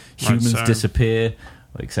yourself, humans so- disappear,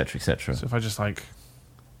 etc., etc. So if I just, like,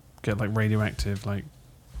 get, like, radioactive, like,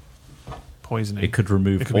 poisoning... It could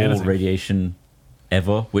remove It could be all anything. radiation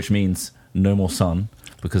ever, which means no more sun,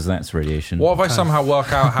 because that's radiation. What if I somehow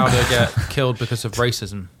work out how to get killed because of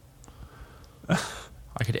racism?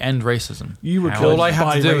 I could end racism. You were How? killed All I have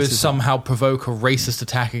by to do racism. is somehow provoke a racist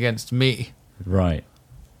attack against me. Right.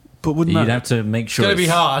 But wouldn't You'd that... have to make It's sure going to be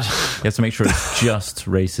hard. You have to make sure it's just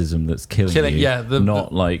racism that's killing Killing, you, yeah,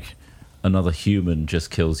 not like another human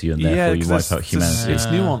just kills you and therefore you 'cause wipe that's- out humanity. It's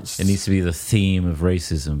nuanced. It needs to be the theme of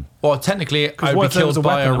racism. Well, technically, Because I'd what be if there was killed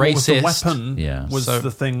by a weapon, and what was the racist. weapon Yeah. was So-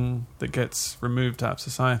 the thing that gets removed out of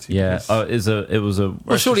society. Yeah, because- it was a.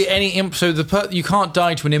 Well, surely any you can't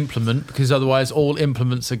die to an implement because otherwise all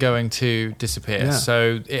implements are going to disappear. Yeah.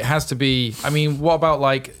 So it has to be. I mean, what about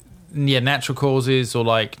like natural causes or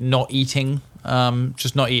like not eating?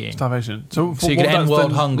 Just not eating. Starvation. So, So you what could end that's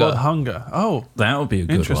world then hunger. World hunger. Oh, That would be a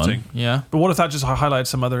good interesting. one. Yeah. But what if that just highlighted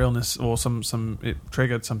some other illness or some it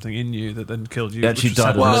triggered something in you that then killed you? You actually which was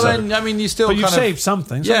died of separate? Well, another- then I mean, you still But you kind saved of.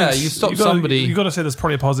 something. Yeah, So you stopped gotta- somebody. You got to say there's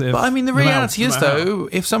probably a positive. But I mean, the no matter- reality no is, matter how. though,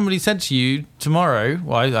 if somebody said to you tomorrow,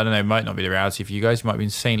 well, I don't know, it might not be the reality for you guys. You might be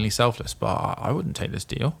insanely selfless, but I wouldn't take this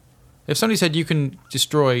deal. If somebody said you can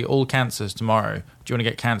destroy all cancers tomorrow, do you want to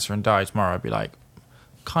get cancer and die tomorrow? I'd be like,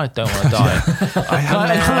 kind of don't want to die.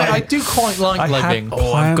 I do quite like I living. had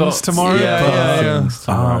plans tomorrow. Yeah, but, yeah, yeah. Things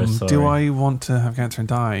tomorrow, do sorry. I want to have cancer and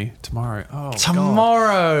die tomorrow? Oh, God.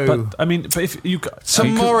 Tomorrow. But I mean, but if you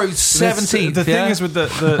Tomorrow, because 17th, The yeah? thing is with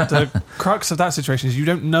the crux of that situation is you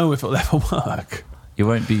don't know if it'll ever work. You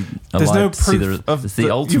won't be alive There's no to see proof the, of it's the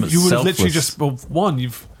ultimate You would have literally selfless-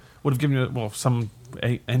 just would have given you some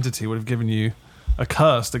entity would have given you a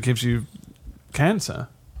curse that gives you cancer,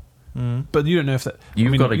 but you don't know if that.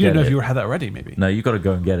 You've gotta you don't get know if it. you had that already. Maybe No, you got to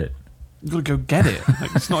go and get it. you got to go get it.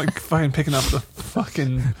 Like, it's not like fucking picking up the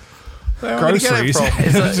fucking Where am I gonna get it groceries.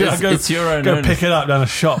 from? It's your own Go only. pick it up down a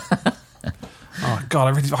shop. Oh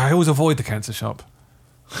God, I always avoid the cancer shop.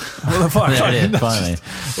 What the fuck? Yeah, Like, yeah, finally.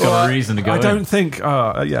 Got a reason to go I in. don't think.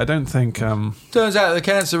 I don't think. Turns out the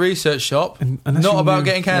cancer research shop, unless not you about knew-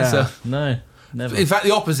 getting cancer. No, never. In fact,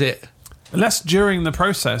 the opposite. Unless during the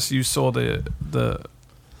process you saw the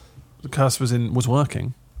curse was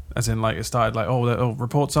working, as in like it started like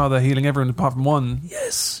reports are they're healing everyone apart from one.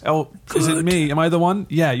 Yes. Oh, is it me? Am I the one?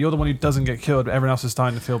 Yeah, you're the one who doesn't get killed, but everyone else is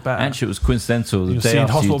starting to feel better. Actually, it was coincidental. The You're day seeing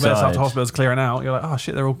after hospital you beds died, after hospitals clearing out. You're like, oh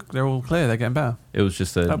shit, they're all clear. They're getting better. it was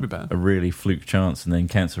just That'd be bad. a really fluke chance, and then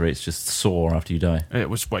cancer rates just soar after you die. It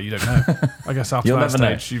was well, you don't know. I guess after You'll that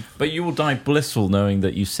never stage, you But you will die blissful knowing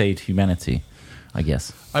that you saved humanity, I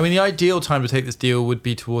guess. I mean, the ideal time to take this deal would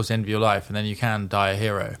be towards the end of your life, and then you can die a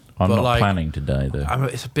hero. I'm But, not like, planning to die, though.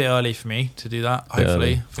 It's a bit early for me to do that. Bit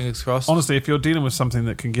Hopefully, early. fingers crossed. honestly, if you're dealing with something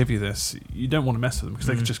that can give you this, you don't want to mess with them because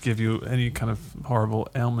they could Mm. just give you any kind of horrible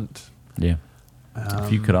ailment. Yeah.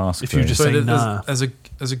 If you could ask, if you though. just So say there's, nah. there's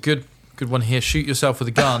a good one here. Shoot yourself with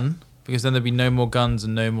a gun, because then there'd be no more guns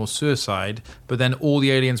and no more suicide. But then all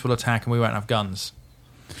the aliens will attack, and we won't have guns.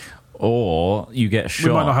 Or you get shot.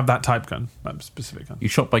 We might not have that type gun, that specific gun. You're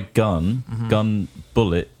shot by gun. Gun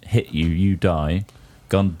bullet hit you. You die.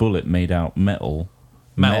 Gun bullet made out metal.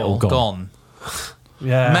 Metal gone.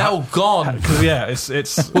 Yeah, Metal gone. 'Cause, yeah, it's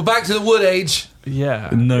We're back to the wood age. yeah.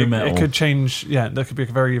 No it, metal. It could change. Yeah, there could be a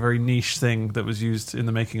very very niche thing that was used in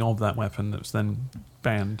the making of that weapon that was then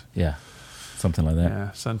banned. Yeah. Something like that.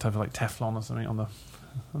 Yeah, some type of like Teflon or something on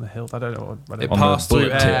the hilt. I don't know. I don't It know. On the passed through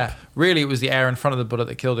bullet air. tip. Really, it was the air in front of the bullet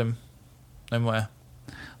that killed him. No more.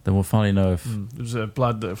 Then we'll finally know if There was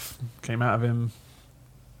blood that came out of him.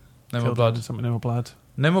 No more killed blood. him, something, no more blood.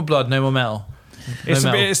 No more blood, no more metal. It's No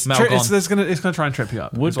a metal. bit. Metal gone. It's gonna try and trip you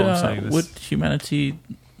up. Would is what I'm saying. would humanity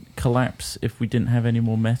collapse if we didn't have any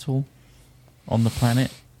more metal on the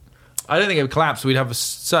planet? I don't think it would collapse. We'd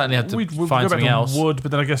certainly have to we'd find go back something to else. wood,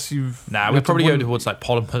 but then I guess you've. We'd probably go towards like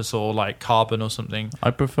polymers or like carbon or something.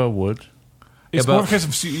 I prefer wood. It's Yeah, more but- of a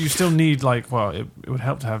case of you still need it would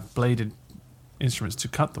help to have bladed instruments to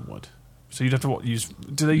cut the wood. So you'd have to use.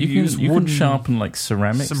 Do they use You wood? can sharpen like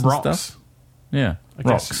ceramics some and rocks. stuff. Yeah, I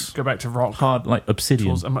guess rocks. go back to rock Hard like obsidian.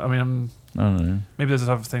 tools. I mean, I don't know. maybe there's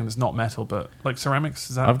another thing that's not metal, but like ceramics.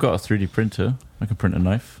 Is that? I've got a 3D printer. I can print a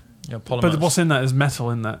knife. Yeah, polymers. But what's in that is metal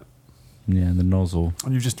in that, Yeah, and the nozzle.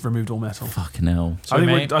 and you've just removed all metal. Fucking hell. Sorry,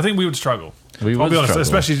 mate. I think we would struggle. We I'll would be honest, struggle.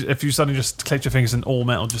 especially if you suddenly just clicked your fingers and all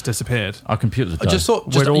metal just disappeared. Our computers I just thought,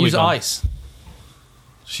 Where'd all be use gone? ice.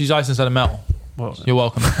 Just use ice instead of metal. Well, You're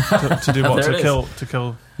welcome. to do what? There it is. To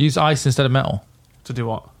kill. Use ice instead of metal. To do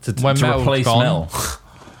what? to when metal's replace gone. metal.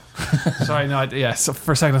 Sorry, no. So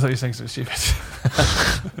for a second, I thought you were saying something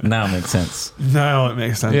stupid. Now it makes sense. No, it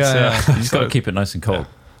makes sense. Yeah. You just got to keep it nice and cold,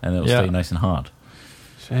 and it'll Yeah. stay nice and hard.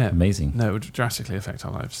 Shit. Amazing. No, it would drastically affect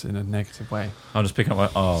our lives in a negative way. I'll just pick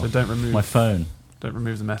up So don't remove my phone. don't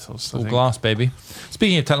remove the metals. I All think. glass, baby.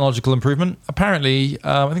 Speaking of technological improvement, apparently,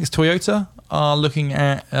 I think it's Toyota are looking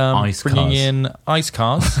at Ice bringing cars. in ice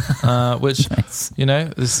cars, which,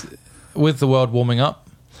 Nice. with the world warming up,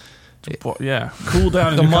 What, yeah, cool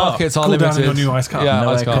down. In The your markets car. are cool down in limited. your new ice car. Yeah, No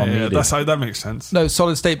ice car. aircon Yeah, needed. that makes sense. No,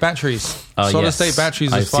 solid state batteries. Solid yes. state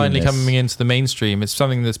batteries I've is finally seen this. coming into the mainstream. It's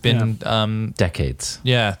something that's been, Decades.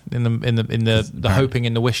 in the hoping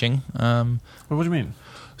in the wishing. Well, what do you mean?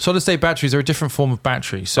 Solid state batteries are a different form of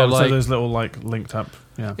battery. So So those little linked up.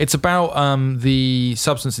 Yeah. it's about the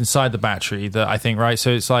substance inside the battery that I think, right? So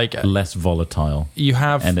it's like Less volatile, you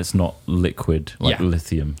have and it's not liquid like Yeah.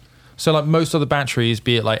 lithium. So like most of the batteries,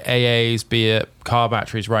 be it like AAs, be it car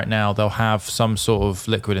batteries right now, they'll have some sort of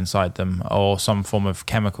liquid inside them or some form of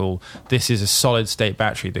chemical. This is a solid state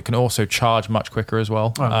battery that can also charge much quicker as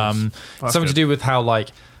well. Oh, nice. That's Something to good. do with how like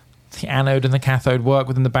the anode and the cathode work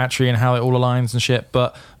within the battery and how it all aligns and shit.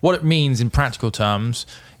 But what it means in practical terms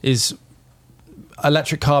is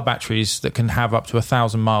electric car batteries that can have up to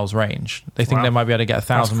 1,000 miles range. They think Wow. they might be able to get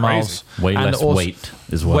 1,000 miles. Way And less also- weight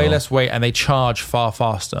as well. Way less weight, and they charge far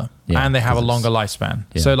faster, Yeah, and they have a 'cause longer it's- lifespan.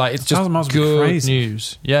 yeah. So like it's just 1,000 miles would be good crazy.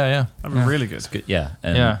 news. Yeah. That'd be really good. Good, yeah,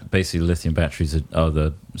 and Yeah. basically lithium batteries are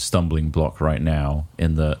the stumbling block right now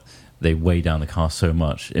in that they weigh down the car so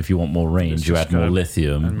much. If you want more range, It's you just add more gonna-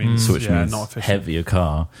 lithium, that means, which yeah, means not efficient. heavier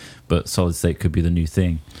car. But solid state could be the new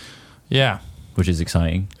thing, Yeah, which is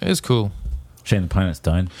exciting. it is cool. Shame the planet's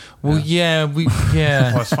dying. Well, yeah, Well,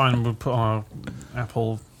 it's fine. We'll put our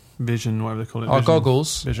Apple Vision, whatever they call it. our Vision,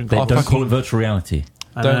 goggles. Vision They Our don't fucking- call it virtual reality.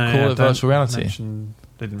 I don't know, call yeah, it virtual reality.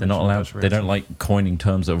 They're not allowed. They don't like coining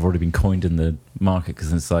terms that have already been coined in the market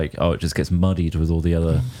because it's like, oh, it just gets muddied with all the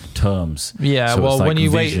other terms. Yeah, So it's well, like when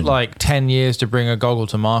you vision. wait like 10 years to bring a goggle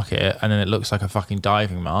to market and then it looks like a fucking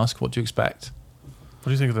diving mask, what do you expect? What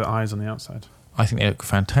do you think of the eyes on the outside? I think they look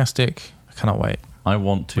fantastic. I cannot wait. I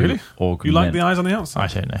want to Really? augment. You like the eyes on the I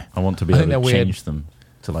outside? don't know. I want to be I able think to they're weird. change them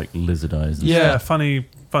to like lizard eyes. And Yeah, stuff. funny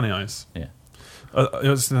eyes. Yeah. It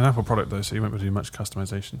was an Apple product though, so you won't be able to do much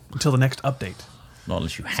customization until the next update. Not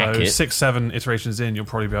unless you hack So it. 6-7 iterations in, you'll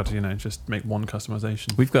probably be able to just make one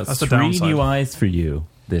customization. We've got That's the 3 downside. new eyes for you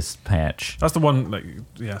this patch. That's the one,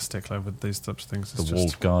 stickler with these types of things. The It's walled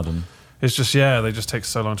just, garden. it's just, they just take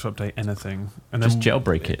so long to update anything, and Just then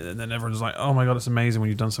jailbreak it. And then everyone's like, "Oh my god, it's amazing when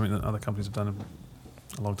you've done something that other companies have done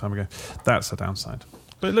a long time ago." That's the downside.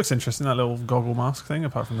 But it looks interesting, that little goggle mask thing.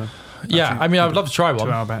 Apart from the Yeah, I mean, I would love to try one.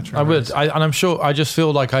 2-hour battery. I would, and I'm sure. I just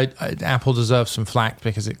feel like Apple deserves some flack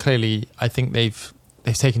because it clearly, I think they've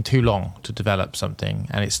taken too long to develop something,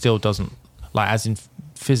 and it still doesn't as in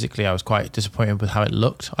physically. I was quite disappointed with how it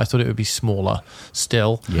looked. I thought it would be smaller.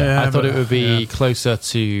 Still, Yeah. I thought it would be yeah. closer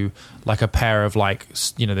to like a pair of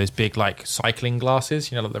those big cycling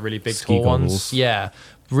glasses. Like the really big Ski tall ones. goggles. Yeah,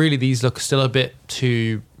 really, these look still a bit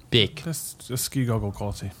too big. Just a ski goggle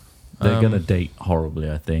quality. They're going to date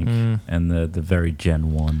horribly, I think. And the very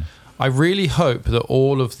Gen 1. I really hope that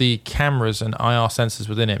all of the cameras and IR sensors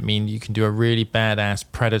within it mean you can do a really badass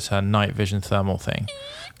Predator night vision thermal thing.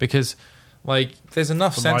 Because, there's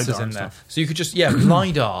enough For sensors LiDAR in and there. stuff. So you could just,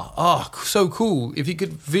 LiDAR. Oh, so cool. If you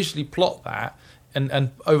could visually plot that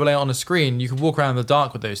and overlay it on a screen, you could walk around in the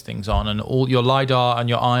dark with those things on, and all your LiDAR and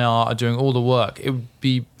your IR are doing all the work. It would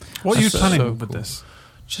be What are you so planning cool. with this?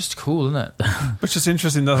 Just cool, isn't it? Which is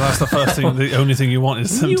interesting that that's the first thing, the only thing you want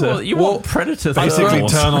is them to You want Predator basically thermals.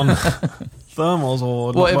 turn on. thermals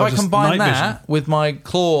or Well, if I just combine night that vision. with my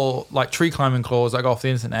claw, like tree climbing claws I got off the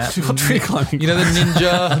internet. You've got tree climbing You know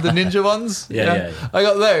the ninja ones? Yeah. I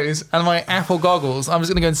got those and my Apple goggles. I'm just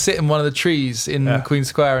going to go and sit in one of the trees in Queen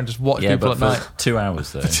Square and just watch Yeah, people but at for night. 2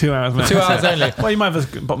 hours though. 2 hours, mate. 2 hours only. Well, you might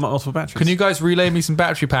have got multiple batteries. Can you guys relay me some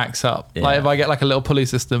battery packs up? Yeah. Like if I get like a little pulley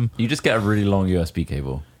system. You just get a really long USB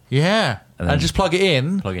cable. Yeah. And And then just plug it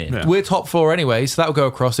in. Plug it in. Yeah. We're top floor anyway, so that'll go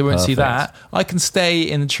across. They won't see Perfect. that. I can stay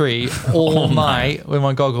in the tree all night with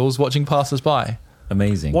my goggles watching passers-by.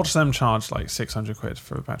 Amazing. Watch them charge like 600 quid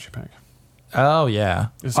for a battery pack. Oh, yeah.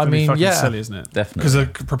 It's I gonna be mean, fucking yeah. silly, isn't it? Definitely. Because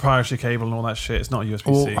the proprietary cable and all that shit, it's not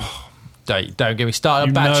USB-C. Don't get me started on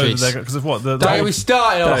you batteries. because of what the Don't whole, get me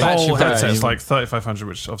started on the whole battery packs. headset's like 3,500,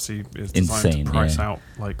 which obviously is designed Insane, to price yeah. out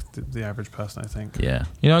like the average person, I think. Yeah.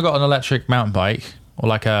 You know, I got an electric mountain bike, or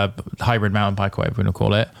like a hybrid mountain bike, whatever you want to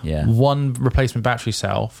call it. Yeah. One replacement battery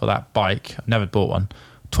cell for that bike. I've never bought one.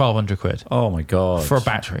 1,200 quid Oh my god. for a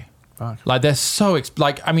battery. Fuck. Like they're so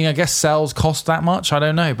I mean, I guess cells cost that much. I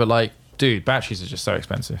don't know, but like, dude, batteries are just so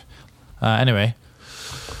expensive. Anyway,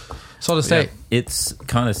 solid state. It's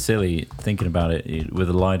kind of silly thinking about it with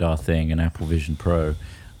the LiDAR thing and Apple Vision Pro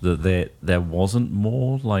that there wasn't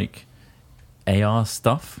more like AR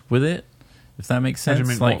stuff with it, if that makes What do sense.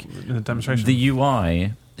 you mean, Like what, in a demonstration? the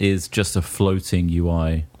UI is just a floating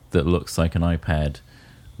UI that looks like an iPad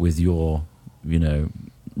with your,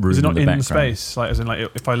 room is it not in the in background. space? Like, as in, like,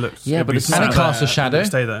 if I looked, Yeah, it'd but be it's sat not- And it casts there, a shadow. it'd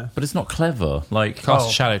stay there. But it's not clever. Like Cast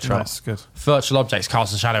a shadow trap. Nice, good. Virtual objects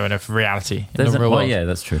cast a shadow in a reality in there's the real well, world. yeah,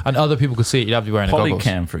 that's true. And other people could see it. You'd have to be wearing the goggles.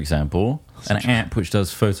 Polycam, for example, an app which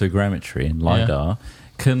does photogrammetry and LiDAR,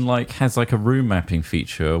 has like a room mapping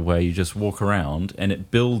feature where you just walk around and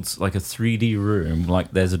it builds like a 3D room.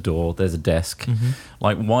 Like there's a door, there's a desk.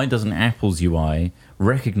 Like why doesn't Apple's UI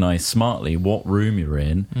recognize smartly what room you're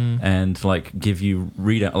in and like give you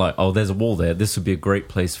readout like, oh, there's a wall there. This would be a great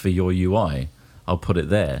place for your UI. I'll put it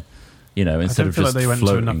there. Instead I don't of feel just like they went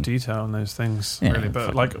floating. into enough detail on those things, Yeah, really. But I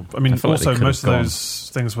feel like they also could most have of gone.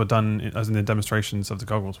 those things were done, as in the demonstrations of the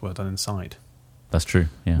goggles, were done inside. That's true.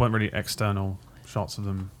 Yeah. Weren't really external shots of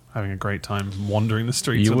them having a great time wandering the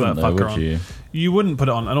streets You with wouldn't that though, fucker would on. you? You wouldn't put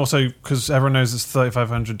it on, and also because everyone knows it's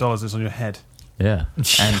 $3,500 is on your head, Yeah.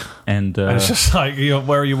 And and it's just like,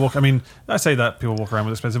 where are you walking? I mean, I say that people walk around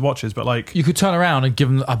with expensive watches, but like, You could turn around and give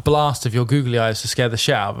them a blast of your googly eyes to scare the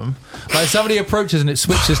shit out of them. Like somebody approaches and it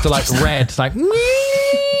switches to like red, like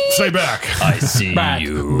stay back. I see back.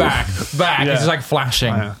 Yeah. It's just like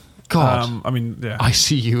flashing. Yeah. God, I mean, yeah. I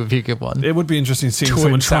see you would be a good one. It would be interesting seeing Twin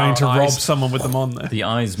someone trying to sour rob eyes. someone with them on there. The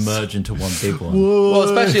eyes merge into one big one. Well,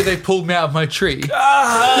 especially if they pulled me out of my tree. You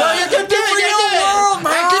can do it, real world,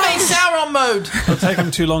 man. Activate Sauron mode. It'll take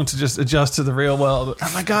them too long to just adjust to the real world.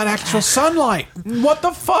 Oh my god, actual sunlight! What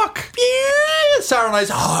the fuck? Sauron eyes.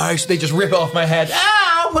 Oh, so they just rip it off my head.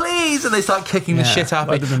 Ow, please! And they start kicking the Yeah, shit out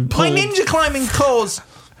like of they've me. been My pulled. ninja climbing claws.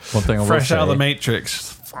 One thing I will Fresh say, out of the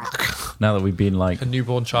Matrix. Fuck. now that we've been like A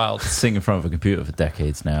newborn child. sitting in front of a computer for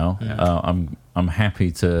decades now, Yeah. I'm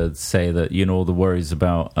happy to say that all the worries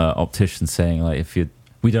about opticians saying like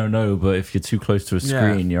we don't know, but if you're too close to a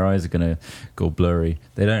Yeah. screen, your eyes are gonna go blurry.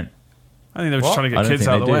 They don't. I think they were What? just trying to I get don't kids think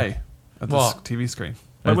out of they the do. way at the What? TV screen.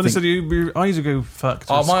 I Like when they think- said your eyes will go fucked.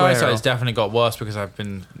 to Oh, a my square eyesight or- has definitely got worse because I've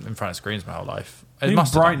been in front of screens my whole life. It Even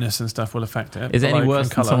must have done. brightness and stuff will affect it. Is it but, any like, worse in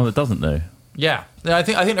than colour. someone that doesn't know? Yeah, I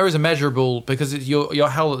think there is a measurable because you're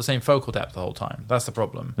held at the same focal depth the whole time. That's the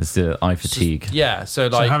problem. It's the eye fatigue. Yeah, so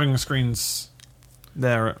So like having screens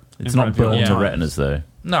there. It's not burning Yeah. the retinas though.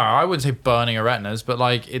 no, I wouldn't say burning your retinas, but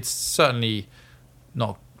like it's certainly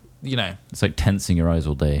not. It's like tensing your eyes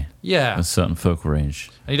all day. Yeah, A certain focal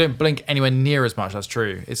range. and you don't blink anywhere near as much. That's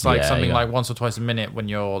true. It's like Yeah, something yeah. like once or twice a minute when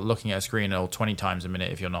you're looking at a screen, or 20 times a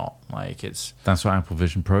minute if you're not. Like it's That's what Apple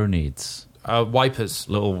Vision Pro needs. wipers,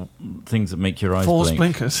 Little things that make your eyes Force blink.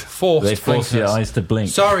 blinkers. forced They force your blinkers. eyes to blink.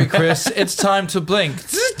 Sorry, Chris, it's time to blink.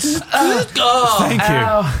 Thank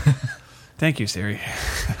you. Thank you, Siri.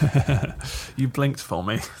 You blinked for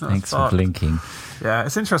me. Thanks for Fuck. blinking. Yeah,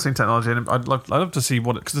 it's interesting technology, and I'd love to see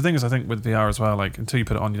what. Because the thing is, I think with VR as well, like until you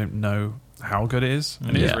put it on, you don't know how good it is,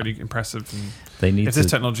 and it is Yeah. really impressive. And They need if to.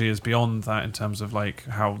 this technology is beyond that in terms of like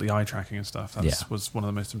how the eye tracking and stuff, that Yeah. was one of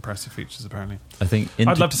the most impressive features. Apparently, I think.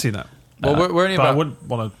 I'd love to see that. Well, we're only But I about. wouldn't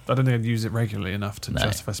want to. I don't think I'd use it regularly enough to No.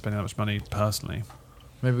 justify spending that much money personally.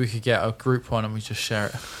 Maybe we could get a group one and we just share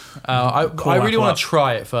it. I Call really Apple want up. to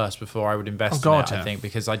try it first before I would invest Oh, God, in it. yeah. I think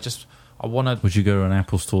because I want to. Would you go to an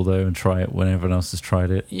Apple store though and try it when everyone else has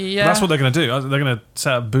tried it? Yeah, That's what they're going to do. They're going to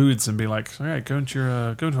set up booths and be like, "All right, go into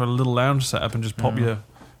a little lounge setup and just pop your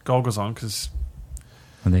goggles on." Because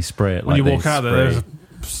And they spray it when like you walk they out there, spray-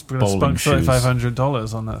 Bowling spunk shoes.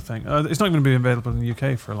 $3,500 on that thing. It's not going to be available in the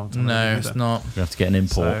UK for a long time. No, it's not. We have to get an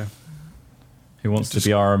import. So, Who wants to just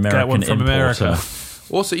be our American get one from importer? America.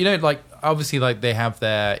 Also, you know, like obviously, like they have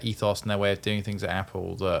their ethos and their way of doing things at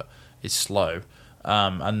Apple that is slow.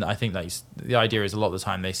 And I think that the idea is a lot of the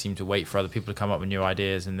time they seem to wait for other people to come up with new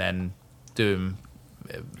ideas and then do them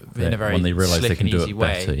in a very when they realize slick they can and do easy it way.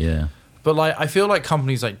 better. Yeah. But like, I feel like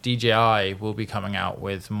companies like DJI will be coming out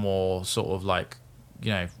with more sort of like,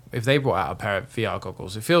 you know, if they brought out a pair of VR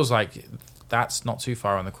goggles, it feels like that's not too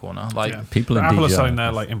far on the corner. Like, Yeah. People in Apple are DJI selling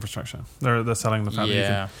their like infrastructure. They're selling the fact that you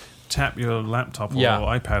yeah, can tap your laptop or Yeah.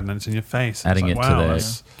 iPad and it's in your face. Adding it's it like, to wow, their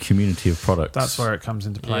that's, community of products. that's where it comes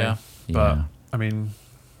into play. Yeah. But Yeah. I mean,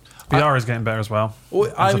 VR is getting better as well. Well,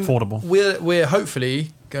 It's I'm- affordable. We're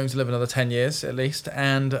hopefully going to live another 10 years at least,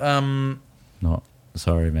 and Not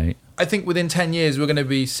sorry, mate. I think within 10 years we're going to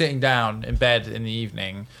be sitting down in bed in the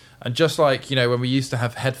evening, and just like, you know, when we used to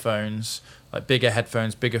have headphones, like bigger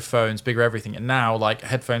headphones, bigger phones, bigger everything, and now like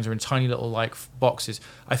headphones are in tiny little like boxes.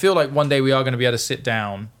 I feel like one day we are going to be able to sit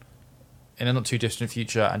down in a not too distant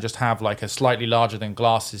future and just have like a slightly larger than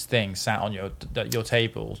glasses thing sat on your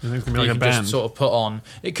table. You think it's gonna be that like you a can band just sort of put on.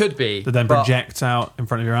 It could be, that then but projects out in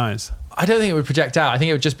front of your eyes? I don't think it would project out. I think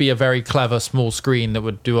it would just be a very clever small screen that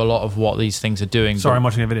would do a lot of what these things are doing. Sorry, I'm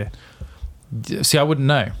watching a video. See, I wouldn't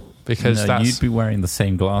know because No, that's you'd be wearing the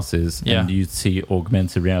same glasses, Yeah. and you'd see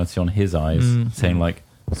augmented reality on his eyes, saying like,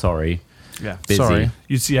 "Sorry, Yeah. busy." Sorry.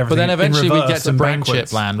 You'd see everything. then eventually in we'd reverse get to and brain backwards,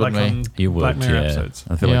 chip land, like wouldn't we? on You would, Black Mirror yeah. episodes.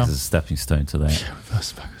 I feel Yeah. like there's a stepping stone to that.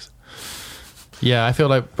 Yeah, I feel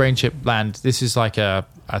like brain chip land. This is like a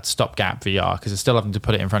stopgap VR because it's still having to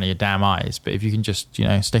put it in front of your damn eyes. But if you can just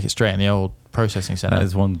stick it straight in the old processing center, That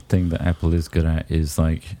is one thing that Apple is good at, is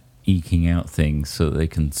like eking out things so that they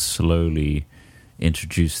can slowly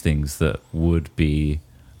introduce things that would be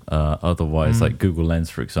otherwise, like Google Lens,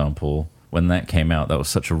 for example. When that came out, that was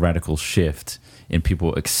such a radical shift in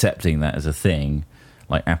people accepting that as a thing.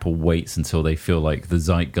 Like Apple waits until they feel like the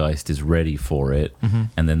zeitgeist is ready for it,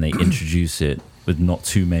 and then they introduce it with not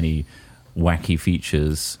too many wacky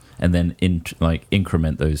features, and then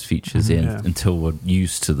increment those features in Yeah. until we're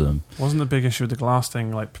used to them. Wasn't the big issue with the glass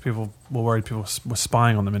thing? Like people were worried people were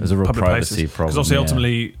spying on them in There's a real public privacy places. problem, Because obviously,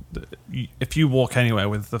 yeah. ultimately, if you walk anywhere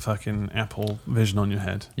with the fucking Apple Vision on your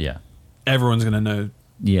head, Yeah, everyone's going to know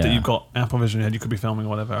yeah. that you've got Apple Vision on your head. You could be filming or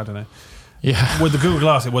whatever. I don't know. yeah, With the Google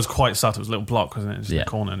Glass, it was quite subtle. It was a little block, wasn't it? It's in Yeah. the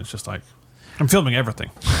corner, and it's just like, I'm filming everything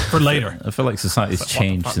for later. I feel like society's It's like, what the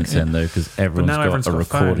changed fuck? since then, though, because everyone's now got everyone's a got a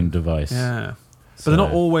recording phone. device. Yeah. So- But they're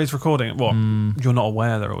not always recording. Well, you're not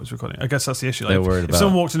aware they're always recording. I guess that's the issue. Like, They're worried if about-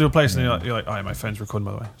 someone walked into a place and you're like, oh, yeah, my phone's recording,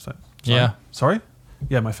 by the way. So, sorry? Yeah. Sorry?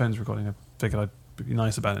 Yeah, my phone's recording. I figured I'd be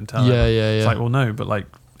nice about it and tell Yeah, them. yeah, It's yeah. like, well, no, but like,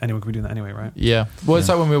 anyone could be doing that anyway, right? yeah. Well, it's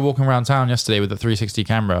like when we were walking around town yesterday with the 360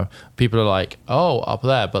 camera. People are like, "Oh, up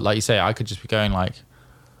there," but like you say, I could just be going like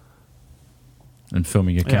And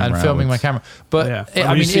filming your camera. and filming my outwards. camera. But yeah. I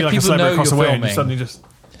mean, you see if like a people celebrity know across the you're way and you filming, suddenly just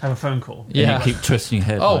have a phone call. And yeah. you keep twisting your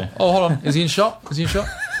head. Oh, like- hold on. Is he in shot? Is he in shot?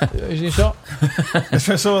 Is he in shot? I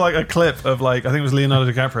saw like a clip of like, I think it was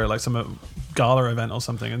Leonardo DiCaprio, like some gala event or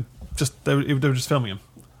something, and just they were just filming him.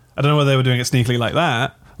 I don't know whether they were doing it sneakily like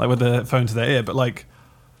that, like with the phone to their ear, but like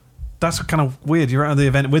that's kind of weird. You're at the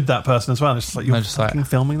event with that person as well. It's just like you're No, just like- fucking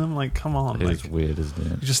filming them. Like, come on, It like is weird, isn't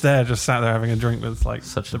you're it? just there, just sat there having a drink with like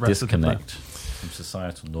Such the a rest disconnect from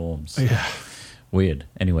societal norms. of the yeah. Weird.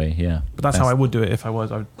 Anyway, yeah. But that's how I would do it if I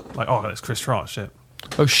was. I would like, oh, that's Chris Trott. Shit.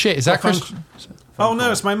 Oh shit! Is that phone- Chris? Oh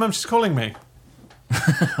no, it's my mum. She's calling me.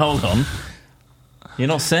 Hold on. You're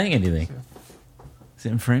not saying anything. Is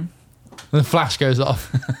it in frame? The flash goes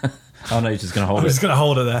off. Oh no, you're just going to hold I'm it. just gonna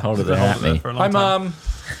hold it there. Hold it Just gonna there at me. for a long Hi, time. Mum.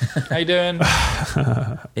 How you doing?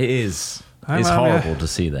 It is. Hi, It's Mum, yeah. horrible to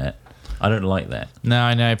see that. I don't like that. No,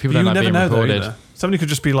 I know. People You don't like never being know though. recorded. Either. Somebody could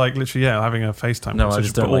just be like literally, having a FaceTime. No, I message,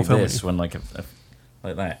 just but don't all like filming. this when like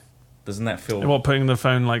like that. Doesn't that feel... What, putting the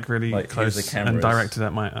phone like really Like, here's close the cameras. and directed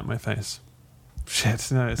at my face?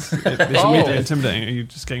 Shit, no, it's Oh. weirdly intimidating. Are you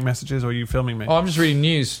just getting messages or are you filming me? Oh, I'm just reading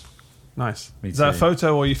news. Nice. Me Is that a too.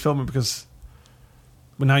 photo or are you filming? Because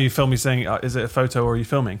well, now you film me saying, is it a photo or are you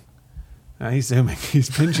filming? He's zooming. He's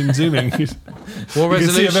pinch and zooming. What You can see a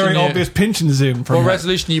resolution? very you- obvious pinch and zoom from What that.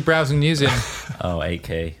 resolution are you browsing news in? Oh,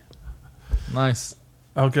 8K. Nice.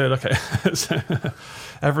 Oh, good. Okay. So,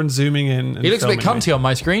 everyone's zooming in. And He looks a bit filming me. cunty on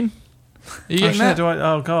my screen. Are you Oh, getting shit, that?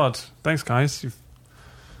 oh God. Thanks, guys. You've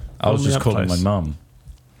I was Filmed me just up calling my close. mum.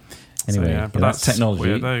 Anyway, So, yeah, but that's that's technology.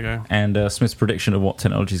 weird. There you go. And Smith's prediction of what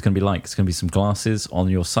technology is going to be like. It's going to be some glasses on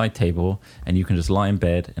your side table, and you can just lie in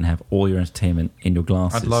bed and have all your entertainment in your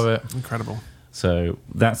glasses. I'd love it. Incredible. So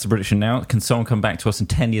that's the prediction now. Can someone come back to us in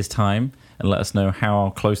 10 years' time and let us know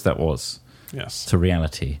how close that was Yes. to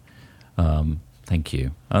reality? Thank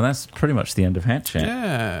you. And that's pretty much the end of Hat Chat.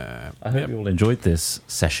 Yeah. I hope you all enjoyed this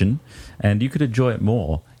session, and you could enjoy it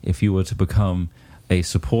more if you were to become a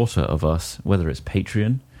supporter of us, whether it's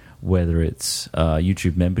Patreon, whether it's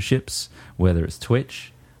YouTube memberships, whether it's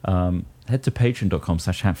Twitch. Head to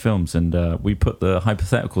patreon.com/hatfilms, and we put the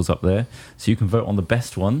hypotheticals up there so you can vote on the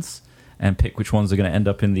best ones and pick which ones are going to end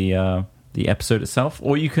up in the episode itself,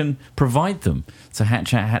 or you can provide them. So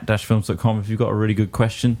hatchat@hat-films.com if you've got a really good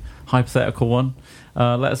question, hypothetical one,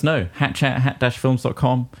 let us know.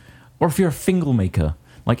 hatchat@hat-films.com, or if you're a fingal maker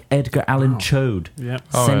like Edgar Allan Chode, Yep.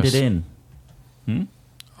 send yes. it in.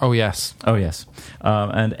 Oh, yes. Oh, yes.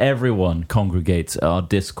 And everyone congregates at our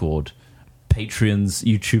Discord. Patreons,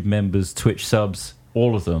 YouTube members, Twitch subs,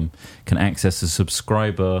 all of them can access a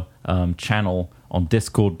subscriber channel on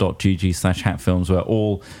discord.gg/hatfilms where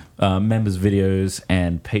all members' videos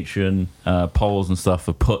and Patreon polls and stuff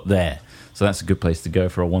are put there. So that's a good place to go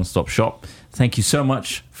for a one-stop shop. Thank you so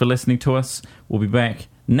much for listening to us. We'll be back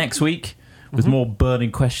next week with more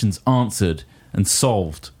burning questions answered and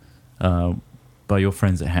solved by your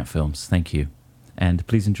friends at Hat Films. Thank you. And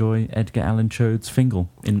please enjoy Edgar Allan Chode's Fingal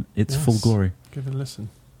in its full glory. Give it a listen.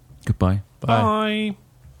 Goodbye. Bye.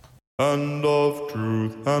 Hand of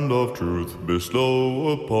truth, bestow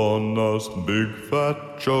upon us big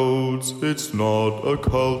fat chodes. It's not a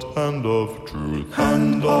cult, hand of truth.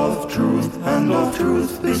 Hand of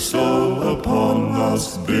truth, bestow upon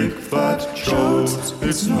us big fat chodes.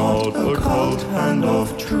 It's not a cult, hand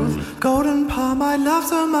of truth. Golden palm I love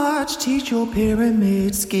so much, teach your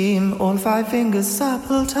pyramid scheme. All 5 fingers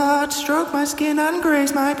supple touch, stroke my skin and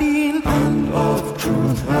grace my bean. Hand of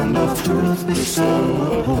truth,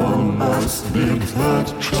 bestow upon us big fat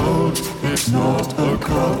chodes. It's not a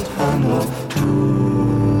cult, hand of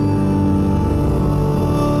truth.